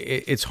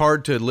it's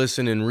hard to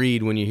listen and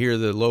read when you hear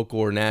the local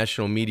or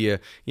national media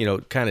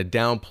kind of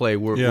downplay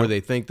where they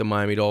think the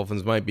Miami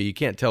Dolphins might be. You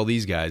can't tell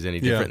these guys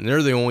any different. And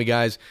they're the only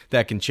guys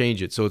that can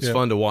change it. So it's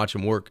fun to watch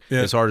them work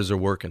as hard as they're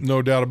working.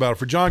 No doubt about it.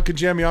 For John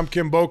Kajemi, I'm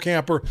Kim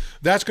Bocamper.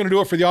 That's going to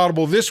do it for the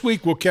Audible this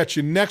week. We'll catch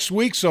you next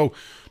week. So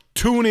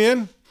tune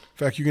in.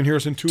 In fact, you can hear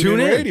us in TuneIn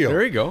Radio.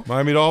 There you go.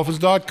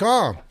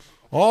 MiamiDolphins.com.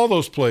 All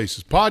those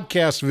places.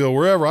 Podcastville,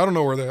 wherever. I don't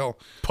know where the hell.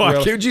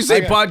 Did you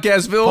say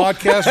Podcastville?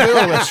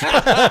 Podcastville. That's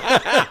right.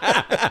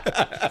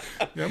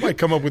 I might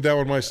come up with that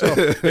one myself.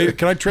 Hey,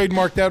 can I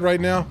trademark that right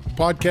now?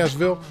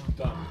 Podcastville?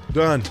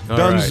 Done.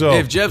 Donezo.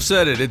 Right. If Jeff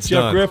said it, it's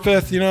Jeff done.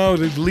 Griffith,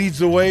 leads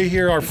the way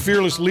here, our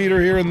fearless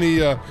leader here in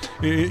the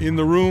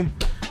room.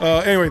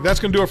 Anyway, that's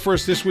going to do it for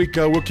us this week.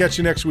 We'll catch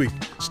you next week.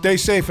 Stay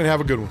safe and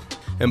have a good one.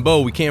 And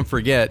Bo, we can't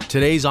forget,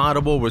 today's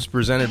Audible was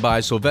presented by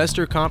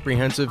Sylvester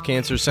Comprehensive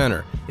Cancer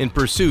Center, in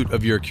pursuit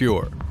of your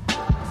cure.